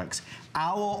 amazing products.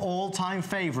 Our all-time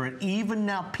favorite, even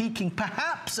now peaking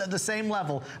perhaps at the same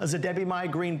level as a Debbie Meyer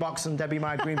green box and Debbie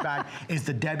Meyer green bag, is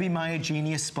the Debbie Meyer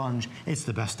Genius Sponge. It's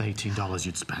the best $18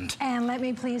 you'd spend. And let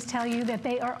me please tell you that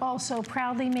they are also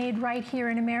proudly made right here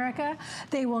in America.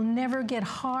 They will never get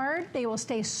hard. They will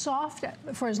stay soft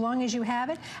for as long as you have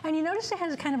it. And you notice it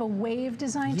has kind of a wave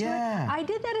design to it. I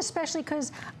did that especially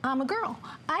because I'm a girl.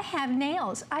 I have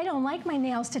nails. I don't like my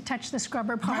nails to touch the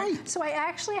scrubber part. So I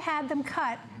actually had them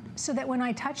cut so that when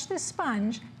I touch this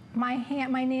sponge, my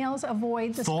nails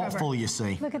avoid the scrubber. Thoughtful, you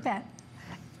see. Look at that.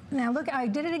 Now look, I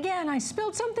did it again. I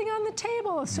spilled something on the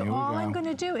table. So all I'm going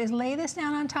to do is lay this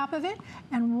down on top of it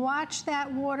and watch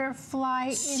that water fly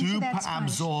into that sponge.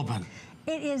 Super absorbent.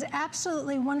 It is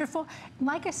absolutely wonderful.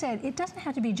 Like I said, it doesn't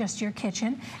have to be just your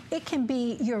kitchen. It can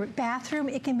be your bathroom.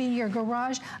 It can be your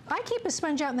garage. I keep a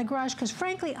sponge out in the garage because,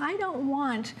 frankly, I don't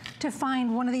want to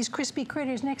find one of these crispy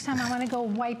critters next time I want to go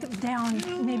wipe down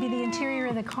maybe the interior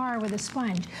of the car with a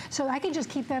sponge. So I can just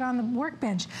keep that on the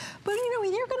workbench. But, you know,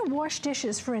 when you're going to wash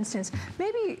dishes, for instance,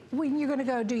 maybe when you're going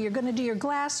to do your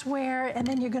glassware, and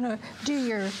then you're going to do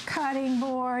your cutting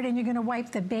board, and you're going to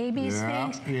wipe the baby's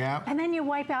things, and then you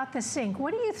wipe out the sink.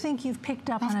 What do you think you've picked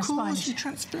up on a sponge? Of course, you're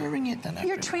transferring it then.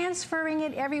 You're transferring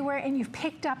it everywhere, and you've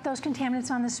picked up those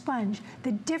contaminants on the sponge.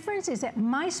 The difference is that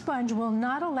my sponge will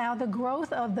not allow the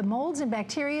growth of the molds and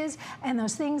bacteria and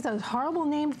those things, those horrible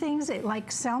named things like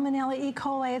Salmonella, E.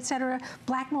 coli, etc.,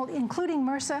 black mold, including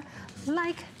MRSA,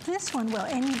 like this one will.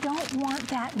 And you don't want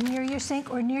that near your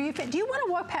sink or near your fit. Do you want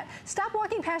to walk past, stop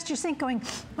walking past your sink going,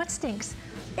 what stinks?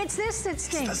 It's this that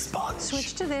stinks. It's the sponge.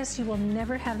 Switch to this, you will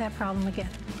never have that problem again.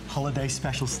 Holiday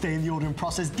special, stay in the ordering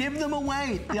process, give them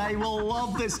away. They will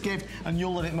love this gift, and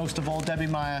you'll love it most of all. Debbie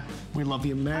Meyer, we love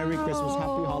you. Merry Christmas,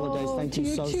 happy holidays. Thank you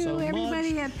so much.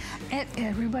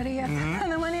 Everybody at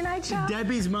the Monday Night Shop.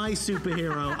 Debbie's my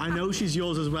superhero. I know she's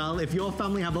yours as well. If your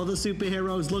family have other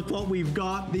superheroes, look what we've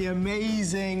got. The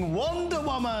amazing Wonder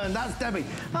Woman. That's Debbie.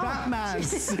 Batman,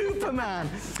 Superman.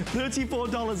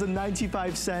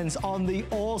 $34.95 on the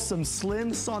awesome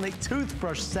Slim Sonic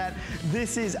toothbrush set.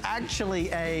 This is actually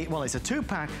well, it's a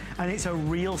 2-pack, and it's a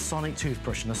real Sonic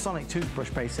toothbrush. And a Sonic toothbrush,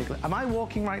 basically, am I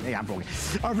walking right? Yeah, I'm walking.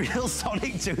 A real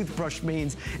Sonic toothbrush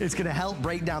means it's going to help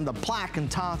break down the plaque and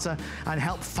tartar and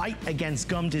help fight against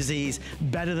gum disease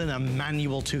better than a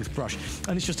manual toothbrush.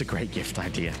 And it's just a great gift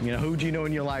idea. You know, who do you know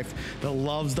in your life that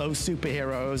loves those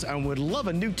superheroes and would love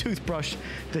a new toothbrush?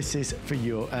 This is for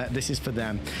you. This is for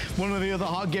them. One of the other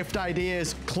hot gift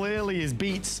ideas clearly is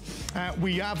Beats.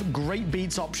 We have great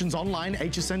Beats options online,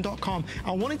 hsn.com.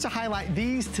 I wanted to highlight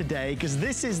these today because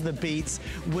this is the Beats,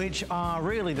 which are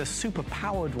really the super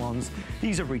powered ones.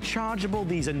 These are rechargeable,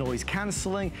 these are noise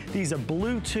cancelling, these are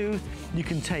Bluetooth, you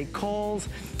can take calls,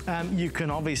 you can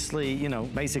obviously, you know,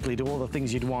 basically do all the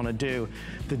things you'd want to do.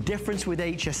 The difference with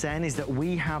HSN is that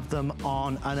we have them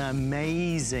on an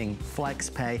amazing flex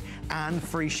pay and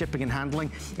free shipping and handling.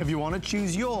 If you want to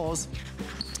choose yours,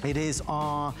 it is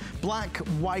our black,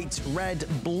 white, red,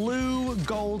 blue,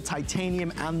 gold,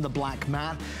 titanium, and the black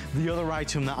matte. The other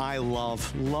item that I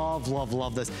love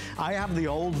this. I have the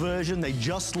old version. They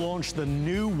just launched the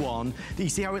new one. You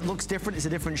see how it looks different? It's a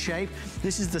different shape.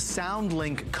 This is the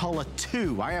SoundLink Color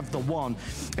 2. I have the one.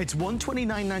 It's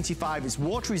 $129.95. It's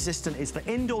water resistant. It's for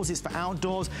indoors. It's for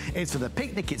outdoors. It's for the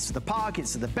picnic. It's for the park.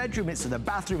 It's for the bedroom. It's for the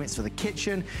bathroom. It's for the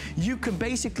kitchen. You can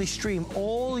basically stream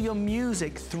all your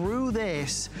music through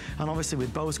this. And obviously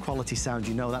with Bose quality sound,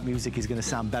 you know that music is going to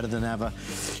sound better than ever.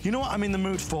 You know what I'm in the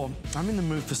mood for? I'm in the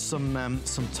mood for some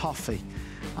toffee.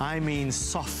 I mean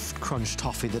soft crunch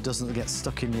toffee that doesn't get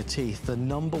stuck in your teeth. The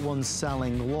 #1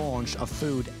 selling launch of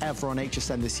food ever on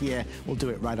HSN this year. We'll do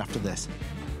it right after this.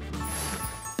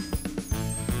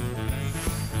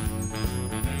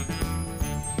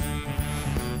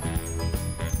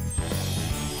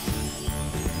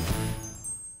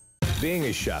 Being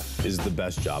a chef is the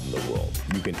best job in the world.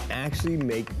 You can actually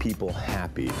make people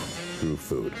happy through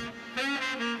food.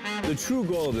 The true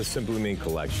goal of the Simply Mean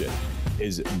collection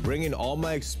is bringing all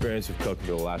my experience of cooking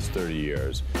for the last 30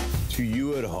 years to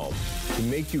you at home to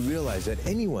make you realize that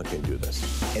anyone can do this.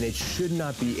 And it should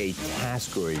not be a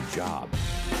task or a job.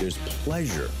 There's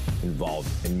pleasure involved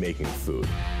in making food.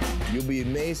 You'll be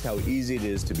amazed how easy it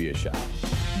is to be a chef.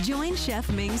 Join Chef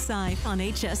Ming Tsai on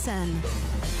HSN.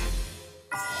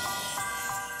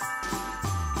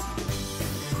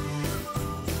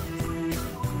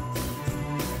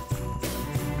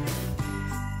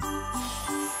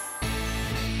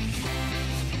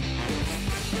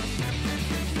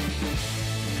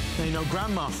 You know,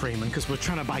 Grandma Freeman, because we're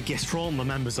trying to buy gifts for all the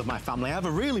members of my family. I have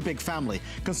a really big family.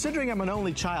 Considering I'm an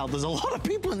only child, there's a lot of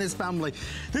people in this family.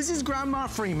 This is Grandma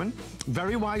Freeman,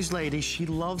 very wise lady. She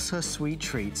loves her sweet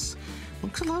treats.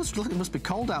 Look at those, look, it must be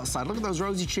cold outside. Look at those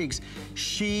rosy cheeks.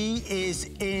 She is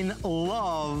in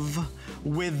love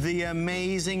with the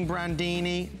amazing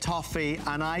Brandini toffee,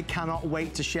 and I cannot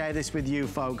wait to share this with you,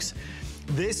 folks.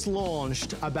 This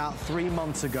launched about 3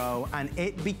 months ago, and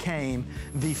it became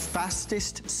the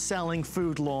fastest selling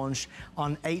food launch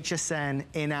on HSN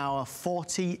in our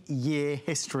 40-year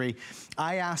history.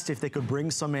 I asked if they could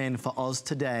bring some in for us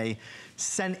today,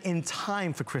 sent in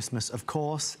time for Christmas, of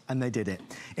course, and they did it.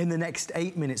 In the next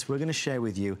 8 minutes, we're gonna share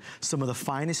with you some of the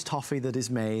finest toffee that is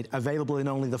made, available in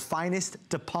only the finest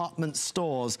department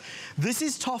stores. This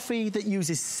is toffee that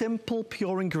uses simple,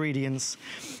 pure ingredients,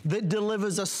 that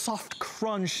delivers a soft,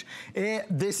 crunch.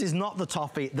 This is not the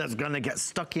toffee that's gonna get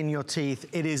stuck in your teeth.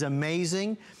 It is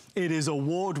amazing. It is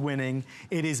award-winning.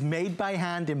 It is made by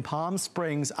hand in Palm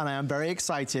Springs, and I am very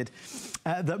excited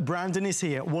that Brandon is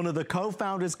here, one of the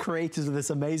co-founders, creators of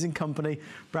this amazing company.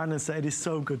 Brandon, it is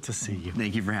so good to see you.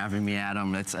 Thank you for having me,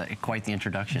 Adam. It's quite the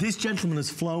introduction. This gentleman has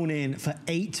flown in for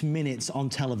 8 minutes on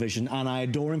television, and I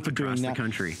adore him for doing that. Across the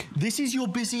country. This is your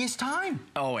busiest time.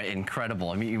 Oh, incredible.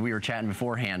 I mean, we were chatting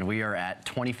beforehand. We are at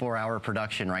 24-hour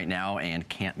production right now and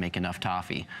can't make enough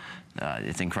toffee.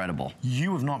 It's incredible.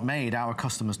 You have not made our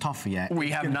customers toffee yet. We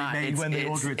have not.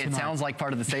 It sounds like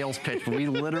part of the sales pitch, but we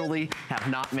literally have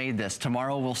not made this.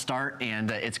 Tomorrow we'll start, and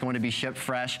it's going to be shipped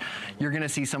fresh. You're going to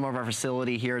see some of our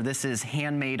facility here. This is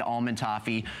handmade almond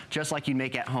toffee, just like you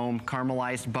make at home.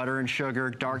 Caramelized butter and sugar,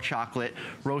 dark chocolate,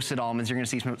 roasted almonds. You're going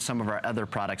to see some of our other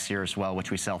products here as well,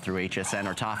 which we sell through HSN,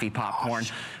 our toffee popcorn.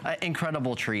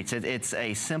 Incredible treats. It's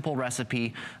a simple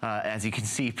recipe. As you can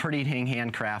see, pretty dang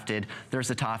handcrafted. There's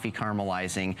the toffee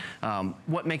caramelizing.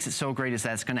 What makes it so great is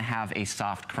that it's going to have a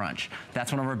soft crunch.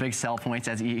 That's one of our big sell points.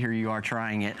 As here you are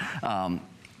trying it.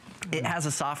 It has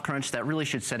a soft crunch that really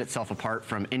should set itself apart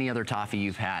from any other toffee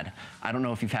you've had. I don't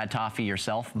know if you've had toffee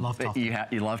yourself. Love toffee.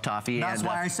 You love toffee. That's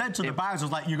why I said to the buyers, I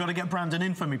was like, you got to get Brandon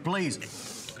in for me,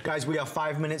 please. Guys, we are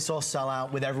 5 minutes or sell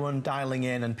out with everyone dialing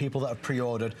in and people that have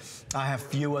pre-ordered. I have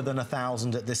fewer than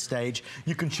 1,000 at this stage.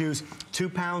 You can choose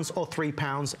 £2 or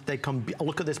 £3. They come,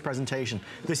 look at this presentation.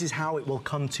 This is how it will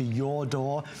come to your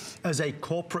door as a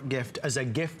corporate gift, as a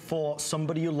gift for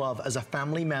somebody you love, as a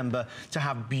family member, to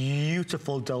have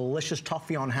beautiful, delicious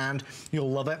toffee on hand.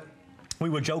 You'll love it. We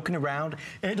were joking around.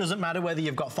 It doesn't matter whether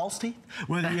you've got false teeth,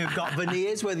 whether you've got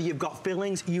veneers, whether you've got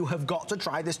fillings, you have got to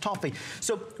try this toffee.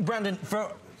 So, Brandon,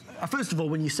 first of all,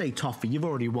 when you say toffee, you've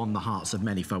already won the hearts of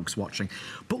many folks watching.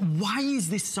 But why is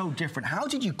this so different? How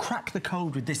did you crack the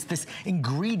code with this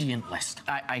ingredient list?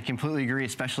 I completely agree,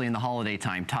 especially in the holiday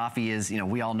time. Toffee is,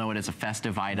 we all know it as a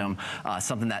festive item,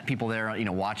 something that people there,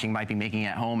 watching might be making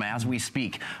at home as we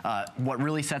speak. What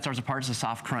really sets ours apart is the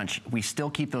soft crunch. We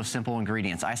still keep those simple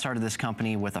ingredients. I started this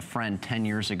company with a friend 10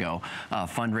 years ago,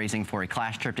 fundraising for a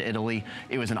class trip to Italy.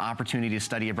 It was an opportunity to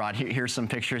study abroad. Here's some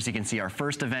pictures. You can see our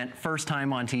first event, first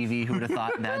time on TV. Who would have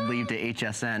thought that'd lead to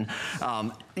HSN?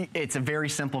 It's a very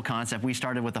simple concept. We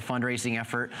started with a fundraising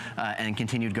effort and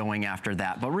continued going after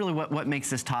that. But really what makes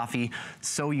this toffee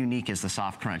so unique is the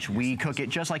soft crunch. We cook it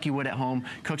just like you would at home.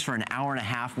 Cooks for an hour and a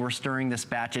half. We're stirring this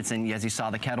batch. It's in, as you saw,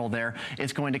 the kettle there.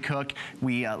 It's going to cook.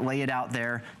 We lay it out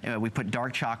there. We put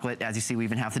dark chocolate. As you see, we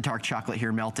even have the dark chocolate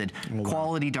here melted. Oh, wow.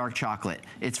 Quality dark chocolate.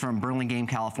 It's from Burlingame,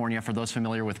 California. For those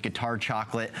familiar with guitar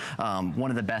chocolate, one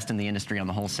of the best in the industry on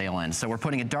the wholesale end. So we're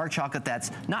putting a dark chocolate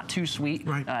that's not too sweet,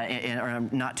 right. Or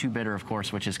not too bitter, of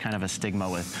course, which is kind of a stigma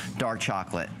with dark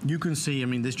chocolate. You can see,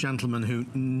 this gentleman who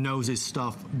knows his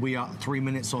stuff, we are 3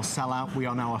 minutes or sell out. We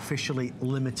are now officially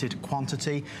limited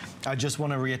quantity. I just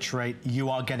want to reiterate,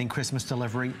 you are getting Christmas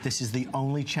delivery. This is the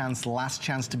only chance, last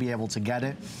chance to be able to get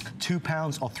it.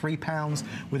 £2 or £3.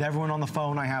 With everyone on the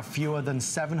phone, I have fewer than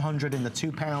 700 in the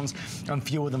 £2 and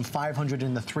fewer than 500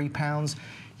 in the £3.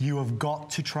 You have got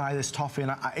to try this toffee.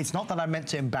 And it's not that I meant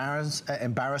to embarrass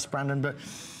Brandon, but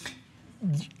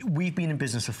we've been in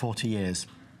business for 40 years.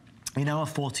 In our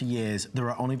 40 years, there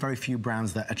are only very few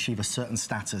brands that achieve a certain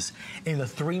status. In the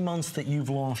 3 months that you've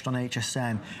launched on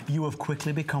HSN, you have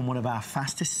quickly become one of our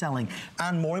fastest selling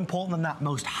and, more important than that,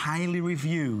 most highly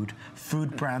reviewed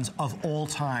food brands of all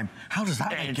time. How does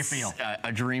that make you feel?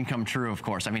 A dream come true, of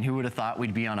course. Who would have thought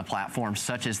we'd be on a platform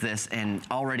such as this and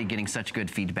already getting such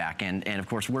good feedback? And of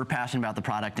course, we're passionate about the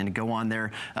product, and to go on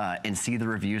there and see the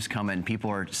reviews come in, people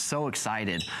are so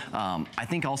excited. I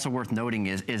think also worth noting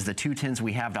is the 2 tins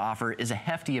we have to offer is a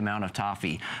hefty amount of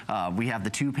toffee. We have the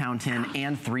 2-pound tin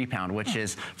and 3-pound, which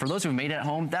is, for those who've made it at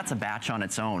home, that's a batch on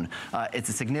its own. It's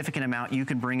a significant amount. You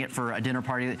can bring it for a dinner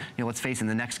party. Let's face it, in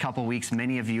the next couple weeks,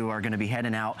 many of you are going to be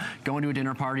heading out, going to a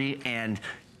dinner party, and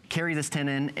carry this tin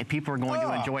in, and people are going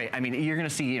to enjoy it. You're going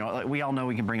to see, we all know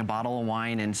we can bring a bottle of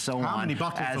wine and so on. How many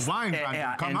bottles of wine,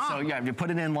 Brandon? Come on. So, you put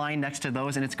it in line next to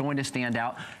those, and it's going to stand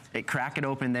out. Crack it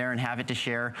open there and have it to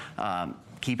share.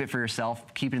 Keep it for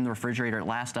yourself. Keep it in the refrigerator. It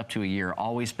lasts up to a year.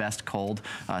 Always best cold.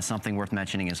 Something worth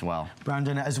mentioning as well.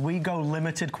 Brandon, as we go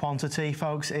limited quantity,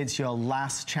 folks, it's your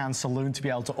last chance saloon to be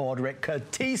able to order it.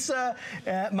 Katisa,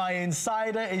 my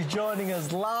insider, is joining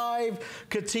us live.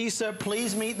 Katisa,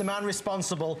 please meet the man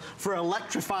responsible for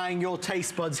electrifying your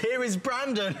taste buds. Here is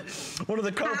Brandon, one of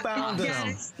the co-founders.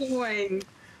 Yes, doing.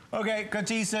 Okay,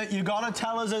 Katisa, you gotta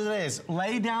tell us as it is.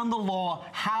 Lay down the law.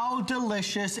 How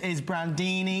delicious is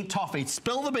Brandini toffee?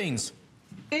 Spill the beans.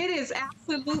 It is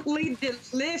absolutely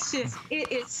delicious.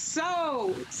 It is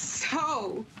so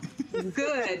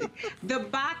good. The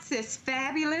box is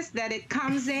fabulous that it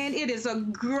comes in. It is a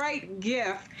great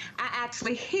gift. I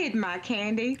actually hid my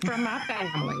candy from my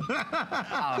family.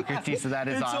 Oh, Katisa, that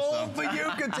is awesome. It's all for you,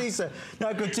 Katisa.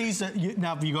 Now, Katisa,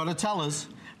 now you got to tell us,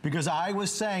 because I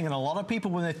was saying, and a lot of people,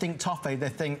 when they think toffee, they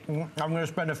think, I'm going to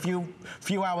spend a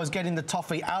few hours getting the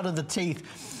toffee out of the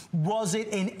teeth. Was it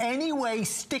in any way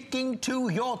sticking to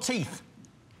your teeth?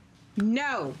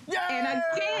 No. Yay! And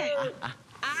again,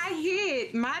 I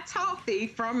hid my toffee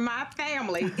from my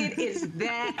family. It is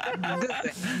that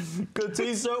good.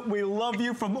 Katisa, we love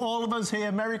you from all of us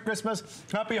here. Merry Christmas.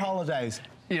 Happy holidays.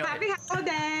 Happy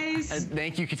holidays.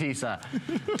 Thank you, Katisa.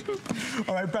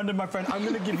 All right, Brendan, my friend, I'm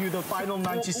going to give you the final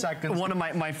 90 seconds. One of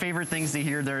my favorite things to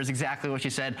hear there is exactly what you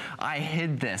said. I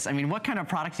hid this. I mean, what kind of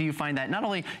product do you find that not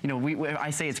only, you know, I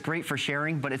say it's great for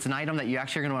sharing, but it's an item that you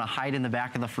actually are going to want to hide in the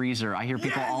back of the freezer. I hear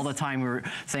people all the time who are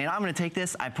saying, I'm going to take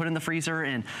this, I put it in the freezer,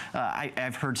 and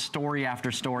I've heard story after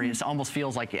story. It almost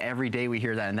feels like every day we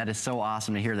hear that, and that is so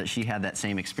awesome to hear that she had that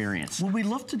same experience. Well, we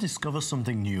love to discover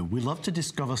something new. We love to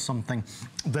discover something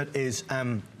that is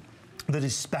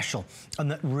special and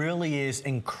that really is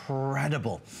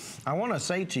incredible. I want to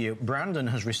say to you, Brandon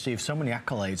has received so many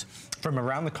accolades from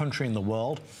around the country and the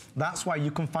world. That's why you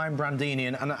can find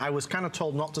Brandini, and I was kind of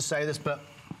told not to say this, but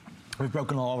we've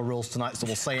broken a lot of rules tonight, so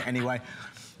we'll say it anyway.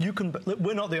 You can,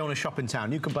 we're not the only shop in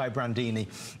town. You can buy Brandini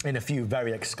in a few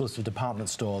very exclusive department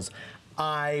stores.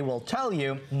 I will tell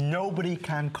you, nobody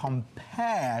can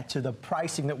compare to the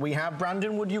pricing that we have.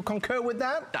 Brandon, would you concur with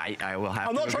that? I will have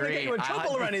to agree. I'm not trying to get you in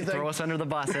trouble or anything. Throw us under the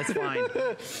bus, that's fine.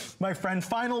 My friend,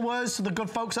 final words to the good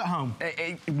folks at home.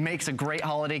 It makes a great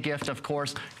holiday gift, of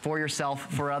course, for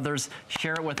yourself, for others.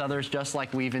 Share it with others, just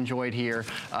like we've enjoyed here.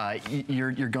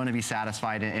 You're going to be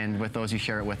satisfied, and with those you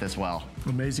share it with as well.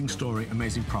 Amazing story,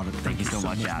 amazing product. Thank you so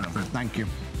much, Adam. Thank you.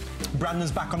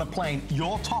 Brandon's back on a plane.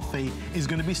 Your toffee is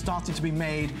going to be starting to be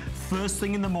made first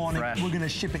thing in the morning. Fresh. We're going to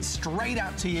ship it straight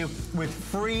out to you with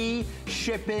free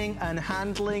shipping and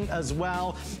handling as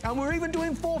well. And we're even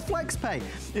doing 4 flex pay.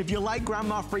 If you like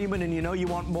Grandma Freeman and you know you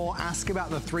want more, ask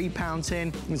about the 3-pound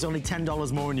tin. It's only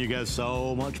 $10 more and you get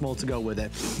so much more to go with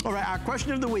it. All right, our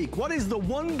question of the week. What is the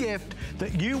one gift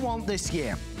that you want this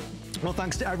year? Well,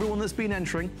 thanks to everyone that's been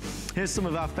entering. Here's some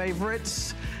of our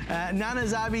favorites. Nana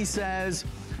Zabi says,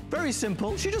 very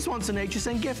simple. She just wants an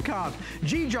HSN gift card.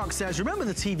 G-Jock says, remember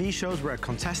the TV shows where a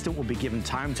contestant would be given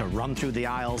time to run through the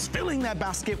aisles, filling their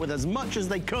basket with as much as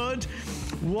they could,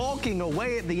 walking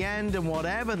away at the end and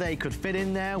whatever they could fit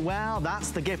in there? Well,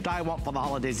 that's the gift I want for the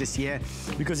holidays this year,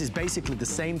 because it's basically the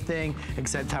same thing,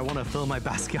 except I want to fill my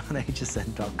basket on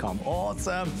hsn.com.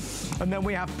 Awesome. And then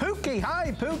we have Pookie.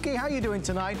 Hi, Pookie. How you doing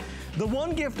tonight? The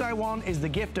one gift I want is the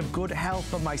gift of good health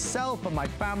for myself and my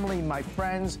family, my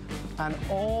friends, and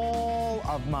all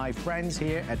of my friends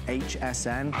here at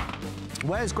HSN.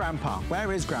 Where's Grandpa?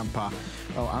 Where is Grandpa?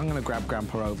 Oh, I'm going to grab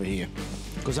Grandpa over here.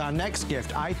 Because our next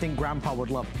gift, I think Grandpa would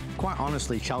love. Quite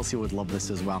honestly, Chelsea would love this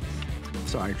as well.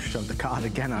 Sorry, I showed the card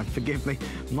again. Forgive me.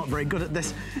 I'm not very good at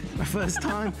this. My first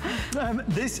time.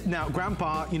 Now,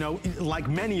 Grandpa, you know, like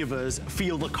many of us,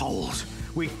 feel the cold.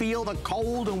 We feel the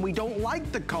cold and we don't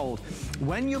like the cold.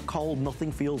 When you're cold,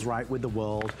 nothing feels right with the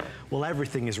world. Well,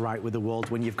 everything is right with the world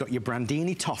when you've got your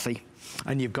Brandini toffee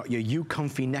and you've got your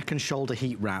U-Comfy neck and shoulder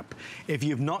heat wrap. If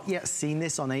you've not yet seen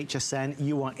this on HSN,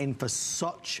 you are in for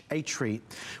such a treat.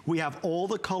 We have all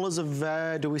the colors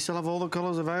of, do we still have all the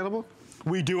colors available?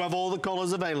 We do have all the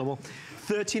colors available.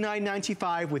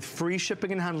 $39.95 with free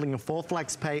shipping and handling and 4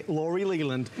 flex pay. Lori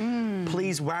Leland,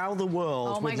 please wow the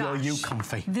world with your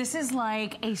U-Comfy. This is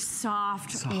like a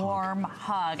soft, warm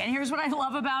hug. And here's what I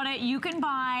love about it. You can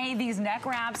buy these neck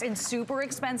wraps in super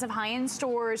expensive high-end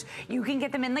stores. You can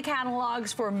get them in the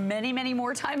catalogs for many, many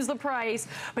more times the price.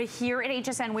 But here at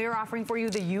HSN, we are offering for you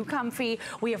the U-Comfy.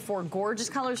 We have 4 gorgeous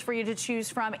colors for you to choose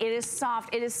from. It is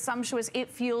soft. It is sumptuous. It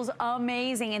feels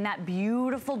amazing in that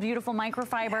beautiful, beautiful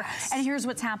microfiber. Yes. And here's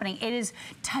what's happening. It is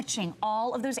touching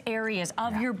all of those areas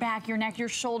of your back, your neck, your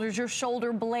shoulders, your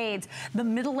shoulder blades, the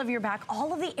middle of your back,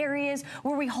 all of the areas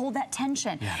where we hold that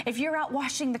tension. If you're out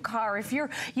washing the car, if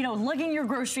you're, you know, lugging your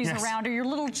groceries around, or your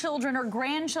little children or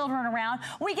grandchildren around,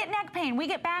 we get neck pain, we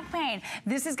get back pain.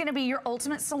 This is going to be your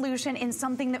ultimate solution in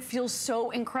something that feels so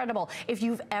incredible. If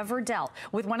you've ever dealt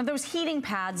with one of those heating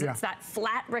pads, it's that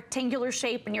flat rectangular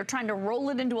shape and you're trying to roll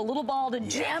it into a little ball to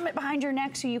jam it behind your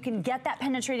neck so you can get that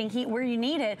penetrating heat where you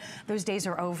need it, those days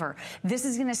are over. This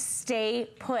is gonna stay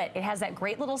put. It has that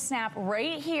great little snap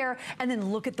right here, and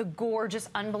then look at the gorgeous,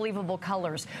 unbelievable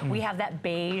colors. We have that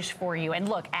beige for you. And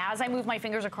look, as I move my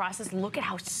fingers across this, look at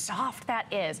how soft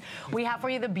that is. We have for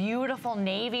you the beautiful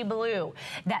navy blue,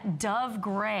 that dove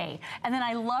gray, and then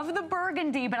I love the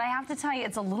burgundy, but I have to tell you,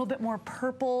 it's a little bit more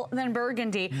purple than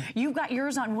burgundy. You've got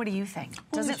yours on. What do you think?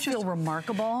 Does it feel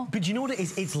remarkable? But you know what it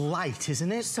is? It's light,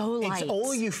 isn't it? So light. It's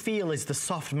all you feel is the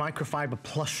soft microfiber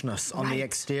plushness on the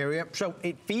exterior. So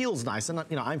it feels nice. And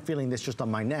you know, I'm feeling this just on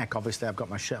my neck. Obviously, I've got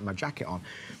my shirt and my jacket on.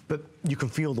 But you can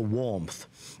feel the warmth.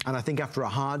 And I think after a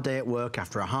hard day at work,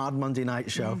 after a hard Monday night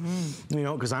show, you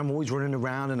know, because I'm always running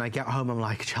around and I get home, I'm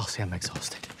like, Chelsea, I'm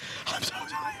exhausted. I'm so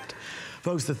tired.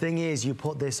 Folks, the thing is, you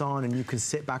put this on and you can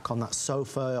sit back on that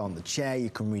sofa, on the chair, you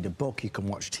can read a book, you can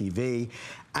watch TV,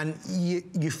 and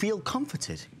you feel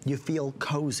comforted, you feel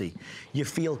cozy, you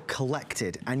feel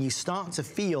collected, and you start to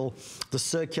feel the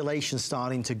circulation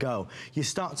starting to go. You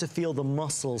start to feel the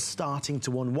muscles starting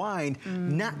to unwind.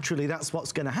 Naturally, that's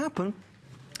what's gonna happen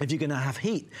if you're gonna have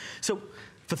heat. So,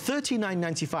 for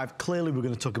 $39.95, clearly we're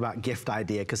going to talk about gift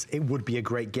idea because it would be a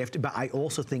great gift, but I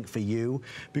also think for you,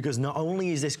 because not only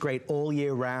is this great all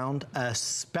year round,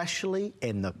 especially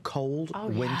in the cold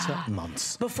winter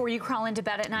months. Before you crawl into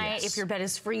bed at night, if your bed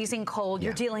is freezing cold,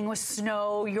 you're dealing with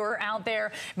snow, you're out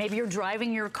there, maybe you're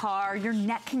driving your car, your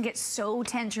neck can get so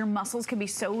tense, your muscles can be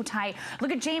so tight.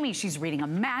 Look at Jamie, she's reading a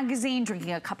magazine,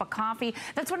 drinking a cup of coffee.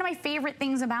 That's one of my favorite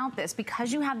things about this,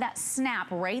 because you have that snap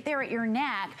right there at your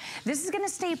neck. This is going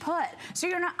to stay put. So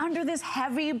you're not under this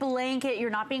heavy blanket, you're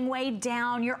not being weighed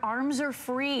down, your arms are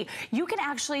free. You can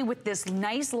actually, with this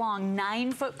nice long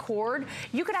 9-foot cord,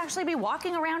 you could actually be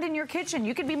walking around in your kitchen.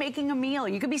 You could be making a meal,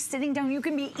 you could be sitting down, you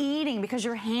can be eating because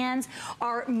your hands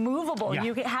are movable.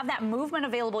 You can have that movement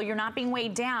available, you're not being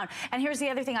weighed down. And here's the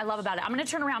other thing I love about it. I'm gonna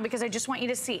turn around because I just want you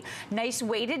to see. Nice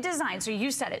weighted design. So you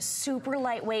said it, super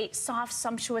lightweight, soft,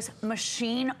 sumptuous,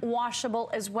 machine washable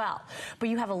as well. But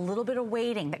you have a little bit of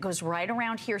weighting that goes right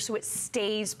around here so it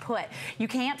stays put. You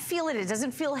can't feel it, it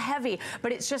doesn't feel heavy,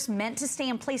 but it's just meant to stay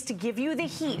in place to give you the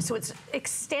heat. So it's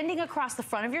extending across the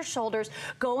front of your shoulders,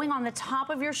 going on the top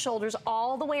of your shoulders,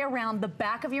 all the way around the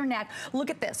back of your neck. Look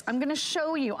at this. I'm gonna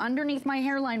show you underneath my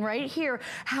hairline right here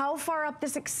how far up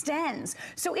this extends.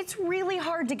 So it's really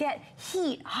hard to get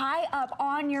heat high up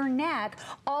on your neck,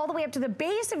 all the way up to the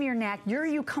base of your neck. Your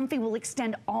You Comfy will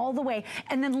extend all the way.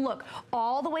 And then look,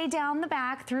 all the way down the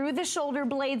back, through the shoulder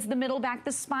blades, the middle back,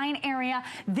 the spine area.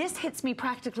 This hits me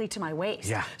practically to my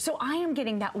waist. So I am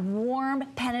getting that warm,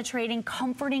 penetrating,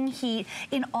 comforting heat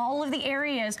in all of the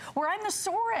areas where I'm the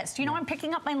sorest. You know, I'm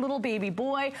picking up my little baby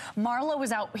boy. Marla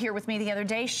was out here with me the other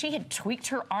day. She had tweaked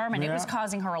her arm and it was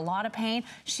causing her a lot of pain.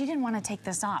 She didn't want to take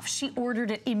this off. She ordered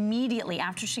it immediately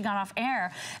after she got off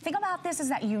air. Think about this as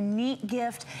that unique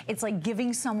gift. It's like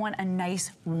giving someone a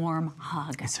nice, warm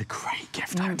hug. It's a great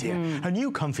gift idea. And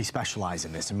You Comfy specialize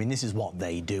in this. I mean, this is what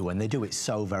they do, and they do it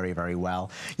so very, very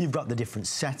well. You've got the different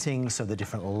settings, so the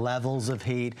different levels of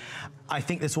heat. I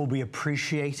think this will be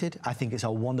appreciated. I think it's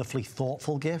a wonderfully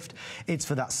thoughtful gift. It's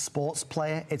for that sports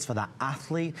player. It's for that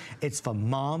athlete. It's for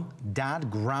mom, dad,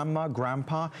 grandma,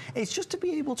 grandpa. It's just to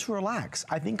be able to relax.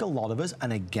 I think a lot of us,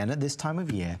 and again at this time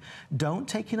of year, don't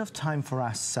take enough time for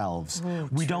ourselves.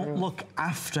 We don't look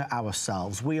after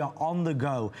ourselves. We are on the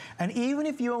go. And even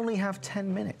if you only have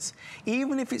 10 minutes,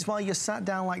 even if it's while you're sat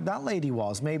down like that lady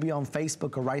was, maybe on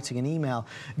Facebook or writing an email,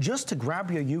 just to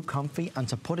grab your You Comfy and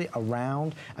to put it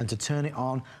around and to turn it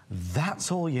on,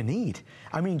 that's all you need.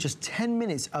 I mean, just 10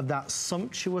 minutes of that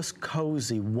sumptuous,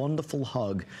 cozy, wonderful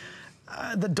hug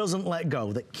that doesn't let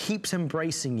go, that keeps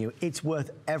embracing you. It's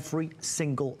worth every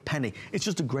single penny. It's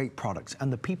just a great product,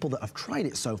 and the people that have tried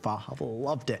it so far have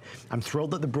loved it. I'm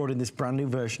thrilled that they brought in this brand new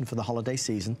version for the holiday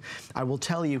season. I will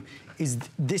tell you,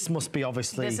 this must be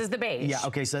obviously... This is the beige. Yeah,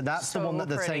 okay, so that's the one that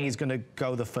they're saying is going to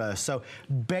go the first. So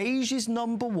beige is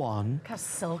number one. Look how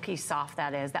silky soft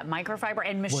that is. That microfiber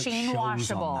and machine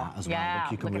washable. On that as well. Yeah,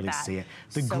 look, you can really see it.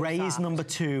 The so grey is soft. number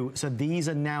two. So these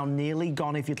are now nearly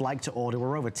gone if you'd like to order.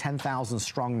 We're over 10,000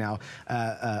 strong now,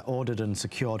 ordered and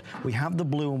secured. We have the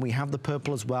blue and we have the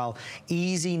purple as well.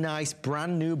 Easy, nice,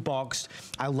 brand new boxed.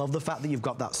 I love the fact that you've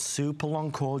got that super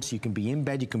long cord, so you can be in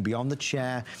bed, you can be on the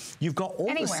chair. You've got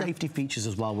all the safety features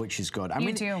as well, which is good. I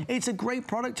mean, it's a great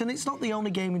product, and it's not the only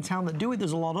game in town that do it.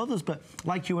 There's a lot of others, but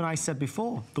like you and I said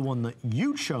before, the one that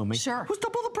you'd show me was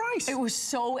double the price. It was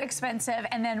so expensive,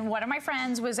 and then one of my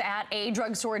friends was at a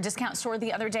drugstore, a discount store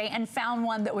the other day, and found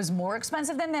one that was more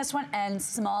expensive than this one and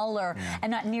smaller. muscular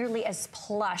and not nearly as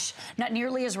plush, not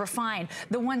nearly as refined.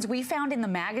 The ones we found in the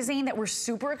magazine that were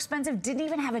super expensive didn't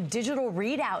even have a digital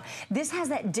readout. This has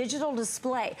that digital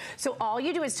display. So all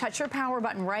you do is touch your power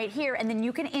button right here, and then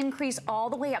you can increase all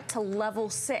the way up to level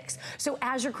 6. So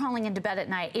as you're crawling into bed at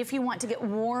night, if you want to get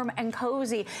warm and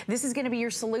cozy, this is going to be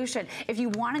your solution. If you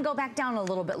want to go back down a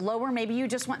little bit lower, maybe you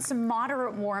just want some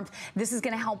moderate warmth, this is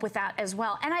going to help with that as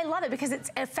well. And I love it because it's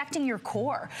affecting your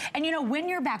core. And you know, when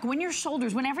your back, when your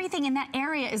shoulders, when everything in that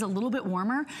area is a little bit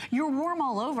warmer, you're warm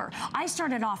all over. I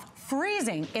started off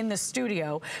freezing in the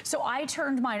studio, so I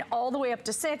turned mine all the way up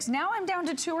to 6. Now I'm down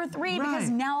to 2 or 3 because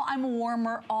now I'm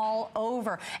warmer all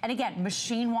over. And again,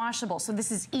 machine washable. So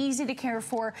this is easy to care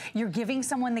for. You're giving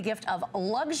someone the gift of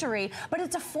luxury, but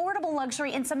it's affordable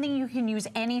luxury and something you can use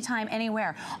anytime,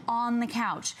 anywhere. On the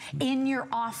couch, in your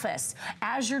office,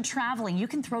 as you're traveling. You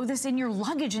can throw this in your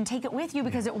luggage and take it with you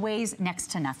because it weighs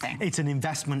next to nothing. It's an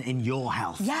investment in your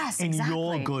health. Yes, in exactly.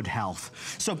 your good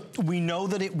health. So we know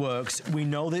that it works. We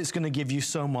know that it's going to give you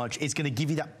so much. It's going to give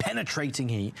you that penetrating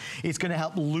heat. It's going to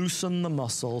help loosen the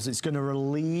muscles. It's going to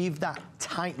relieve that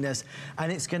tightness,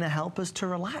 and it's going to help us to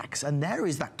relax. And there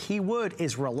is that key word,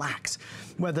 is relax.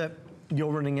 Whether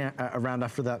you're running around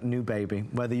after that new baby,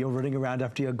 whether you're running around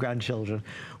after your grandchildren,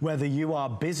 whether you are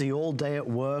busy all day at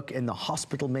work, in the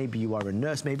hospital, maybe you are a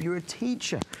nurse, maybe you're a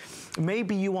teacher,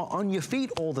 maybe you are on your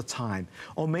feet all the time,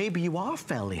 or maybe you are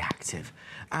fairly active.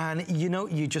 And you know,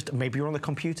 maybe you're on the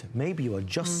computer, maybe you are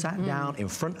just sat down in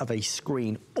front of a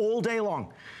screen all day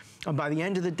long. And by the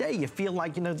end of the day, you feel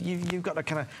like, you know, you've got a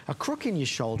kind of a crook in your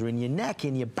shoulder, in your neck,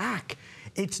 in your back.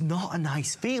 It's not a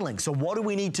nice feeling. So what do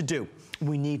we need to do?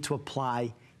 We need to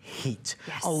apply heat.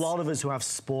 Yes. A lot of us who have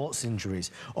sports injuries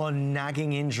or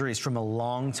nagging injuries from a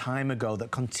long time ago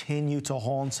that continue to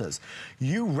haunt us,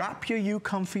 you wrap your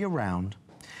U-Comfy around,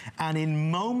 and in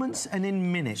moments and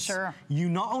in minutes, you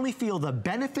not only feel the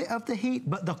benefit of the heat,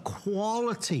 but the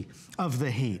quality of the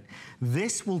heat.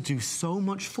 This will do so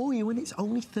much for you, and it's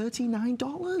only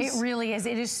 $39. It really is.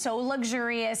 It is so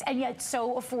luxurious and yet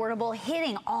so affordable,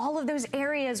 hitting all of those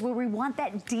areas where we want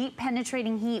that deep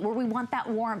penetrating heat, where we want that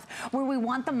warmth, where we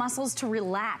want the muscles to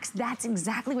relax. That's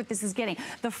exactly what this is getting.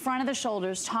 The front of the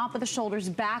shoulders, top of the shoulders,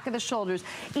 back of the shoulders,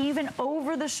 even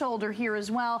over the shoulder here as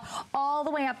well, all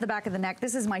the way up the back of the neck.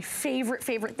 This is my favorite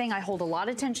thing. I hold a lot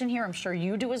of tension here. I'm sure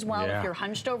you do as well. If you're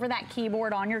hunched over that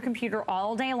keyboard on your computer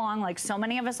all day long, like so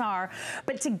many of us are.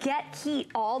 But to get heat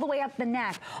all the way up the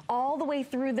neck, all the way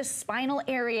through the spinal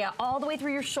area, all the way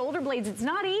through your shoulder blades, it's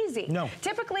not easy. No.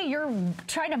 Typically, you're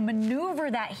trying to maneuver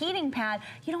that heating pad.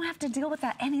 You don't have to deal with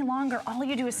that any longer. All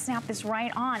you do is snap this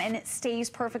right on, and it stays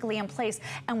perfectly in place.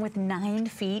 And with 9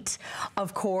 feet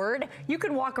of cord, you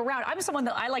can walk around. I'm someone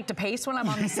that I like to pace when I'm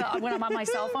on my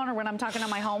cell phone or when I'm talking on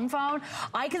my home phone.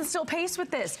 I can still pace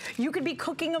with this. You could be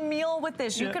cooking a meal with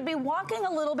this. You could be walking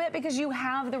a little bit because you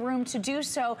have the room to do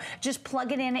so. Just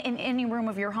plug it in any room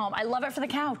of your home. I love it for the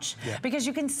couch because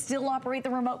you can still operate the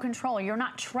remote control. You're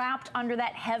not trapped under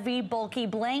that heavy, bulky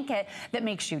blanket that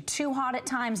makes you too hot at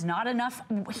times, not enough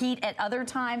heat at other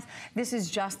times. This is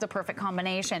just the perfect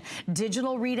combination.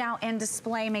 Digital readout and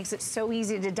display makes it so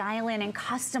easy to dial in and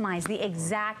customize the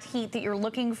exact heat that you're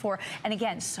looking for. And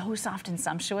again, so soft and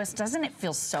sumptuous. Doesn't it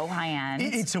feel so high-end?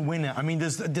 It's a winner. I mean,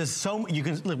 there's so you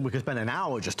can look, we could spend an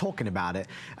hour just talking about it.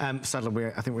 Sadly,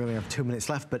 I think we only have 2 minutes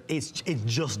left, but it's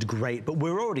just great. But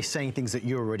we're already saying things that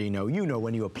you already know. You know,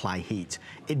 when you apply heat,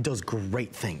 it does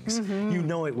great things. You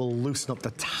know, it will loosen up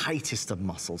the tightest of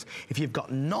muscles. If you've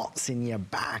got knots in your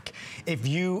back, if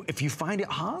you find it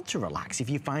hard to relax, if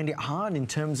you find it hard in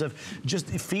terms of just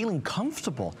feeling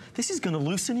comfortable, this is going to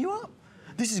loosen you up.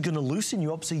 This is going to loosen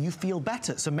you up so you feel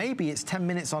better. So maybe it's 10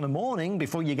 minutes on a morning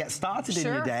before you get started in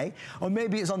your day, or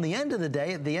maybe it's on the end of the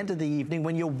day, at the end of the evening,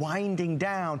 when you're winding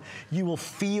down, you will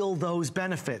feel those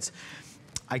benefits.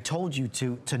 I told you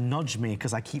to nudge me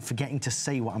because I keep forgetting to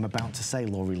say what I'm about to say,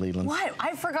 Lori Leland. What?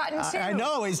 I've forgotten too. I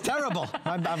know, it's terrible.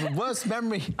 I have a worse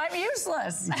memory. I'm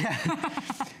useless.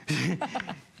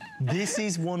 This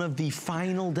is one of the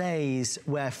final days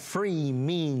where free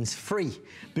means free,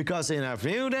 because in a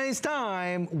few days'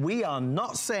 time, we are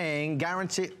not saying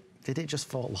guaranteed. Did it just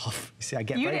fall off? You see, I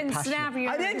get very passionate. You didn't snap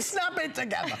yours. I didn't snap it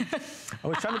together. I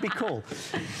was trying to be cool.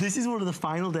 This is one of the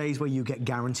final days where you get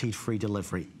guaranteed free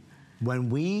delivery. When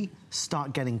we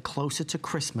start getting closer to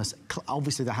Christmas,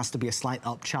 obviously there has to be a slight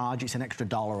upcharge. It's an extra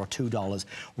 $1 or $2.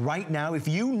 Right now, if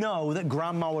you know that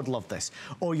grandma would love this,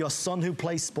 or your son who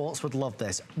plays sports would love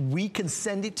this, we can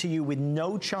send it to you with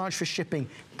no charge for shipping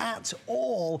at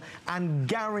all and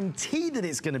guarantee that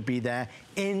it's going to be there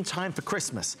in time for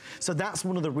Christmas. So that's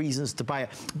one of the reasons to buy it.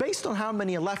 Based on how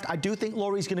many are left, I do think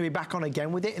Laurie's going to be back on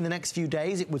again with it in the next few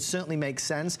days. It would certainly make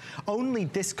sense. Only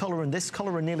this color and this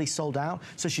color are nearly sold out,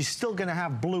 so she's still going to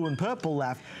have blue and purple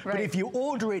left. Right. But if you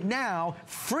order it now,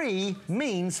 free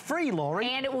means free, Laurie.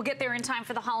 And it will get there in time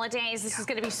for the holidays. This is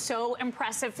going to be so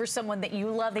impressive for someone that you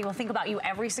love. They will think about you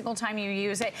every single time you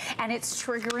use it, and it's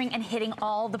triggering and hitting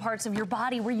all the parts of your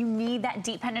body where you need that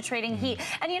deep penetrating heat.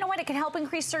 And you know what? It can help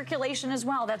increase circulation as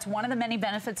well. That's one of the many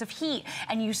benefits of heat.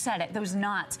 And you said it, those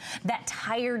knots, that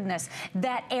tiredness,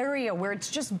 that area where it's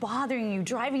just bothering you,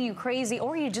 driving you crazy,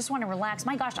 or you just want to relax.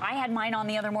 My gosh, I had mine on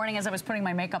the other morning as I was putting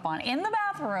my makeup on in the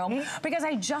bathroom because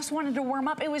I just wanted to warm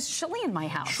up. It was chilly in my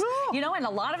house. Sure. You know, and a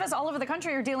lot of us all over the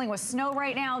country are dealing with snow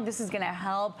right now. This is going to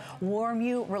help warm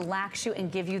you, relax you,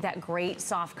 and give you that great,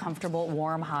 soft, comfortable,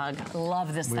 warm hug.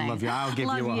 Love this thing. We love you. I'll give you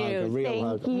a hug, a real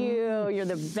hug. Thank you. You're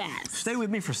the best. Stay with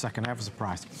me for a second. I have a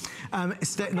surprise.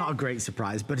 Not a great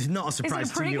surprise, but it's not a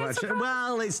surprise to you, actually.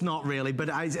 Well, it's not really, but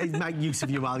I make use of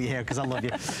you while you're here because I love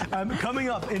you. Coming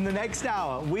up in the next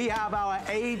hour, we have our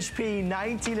HP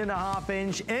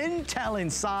 19.5-inch Intel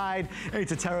Inside.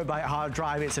 It's a terabyte hard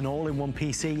drive. It's an all-in-one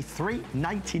PC.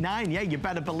 $399. Yeah, you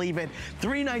better believe it.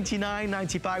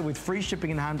 $399.95 with free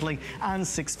shipping and handling and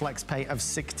 6 flex pay of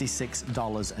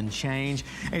 $66 and change.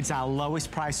 It's our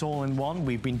lowest price all-in-one.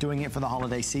 We've been doing it for the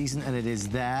holiday season, and it is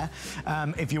there.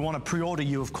 If you want to pre-order,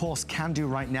 you of course can do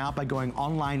right now by going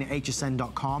online at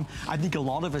hsn.com. I think a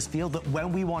lot of us feel that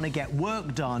when we want to get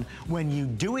work done, when you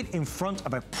do it in front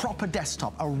of a proper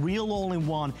desktop, a real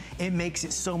all-in-one, it makes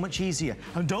it so much easier.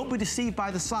 And don't be deceived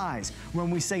by the size. When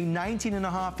we say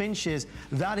 19.5 inches,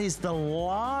 that is the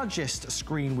largest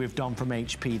screen we've done from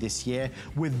HP this year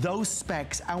with those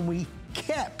specs, and we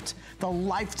kept the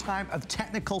lifetime of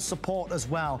technical support as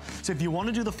well. So if you want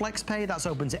to do the flex pay, that's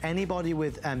open to anybody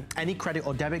with any credit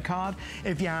or debit card.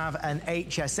 If you have an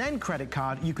HSN credit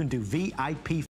card, you can do VIP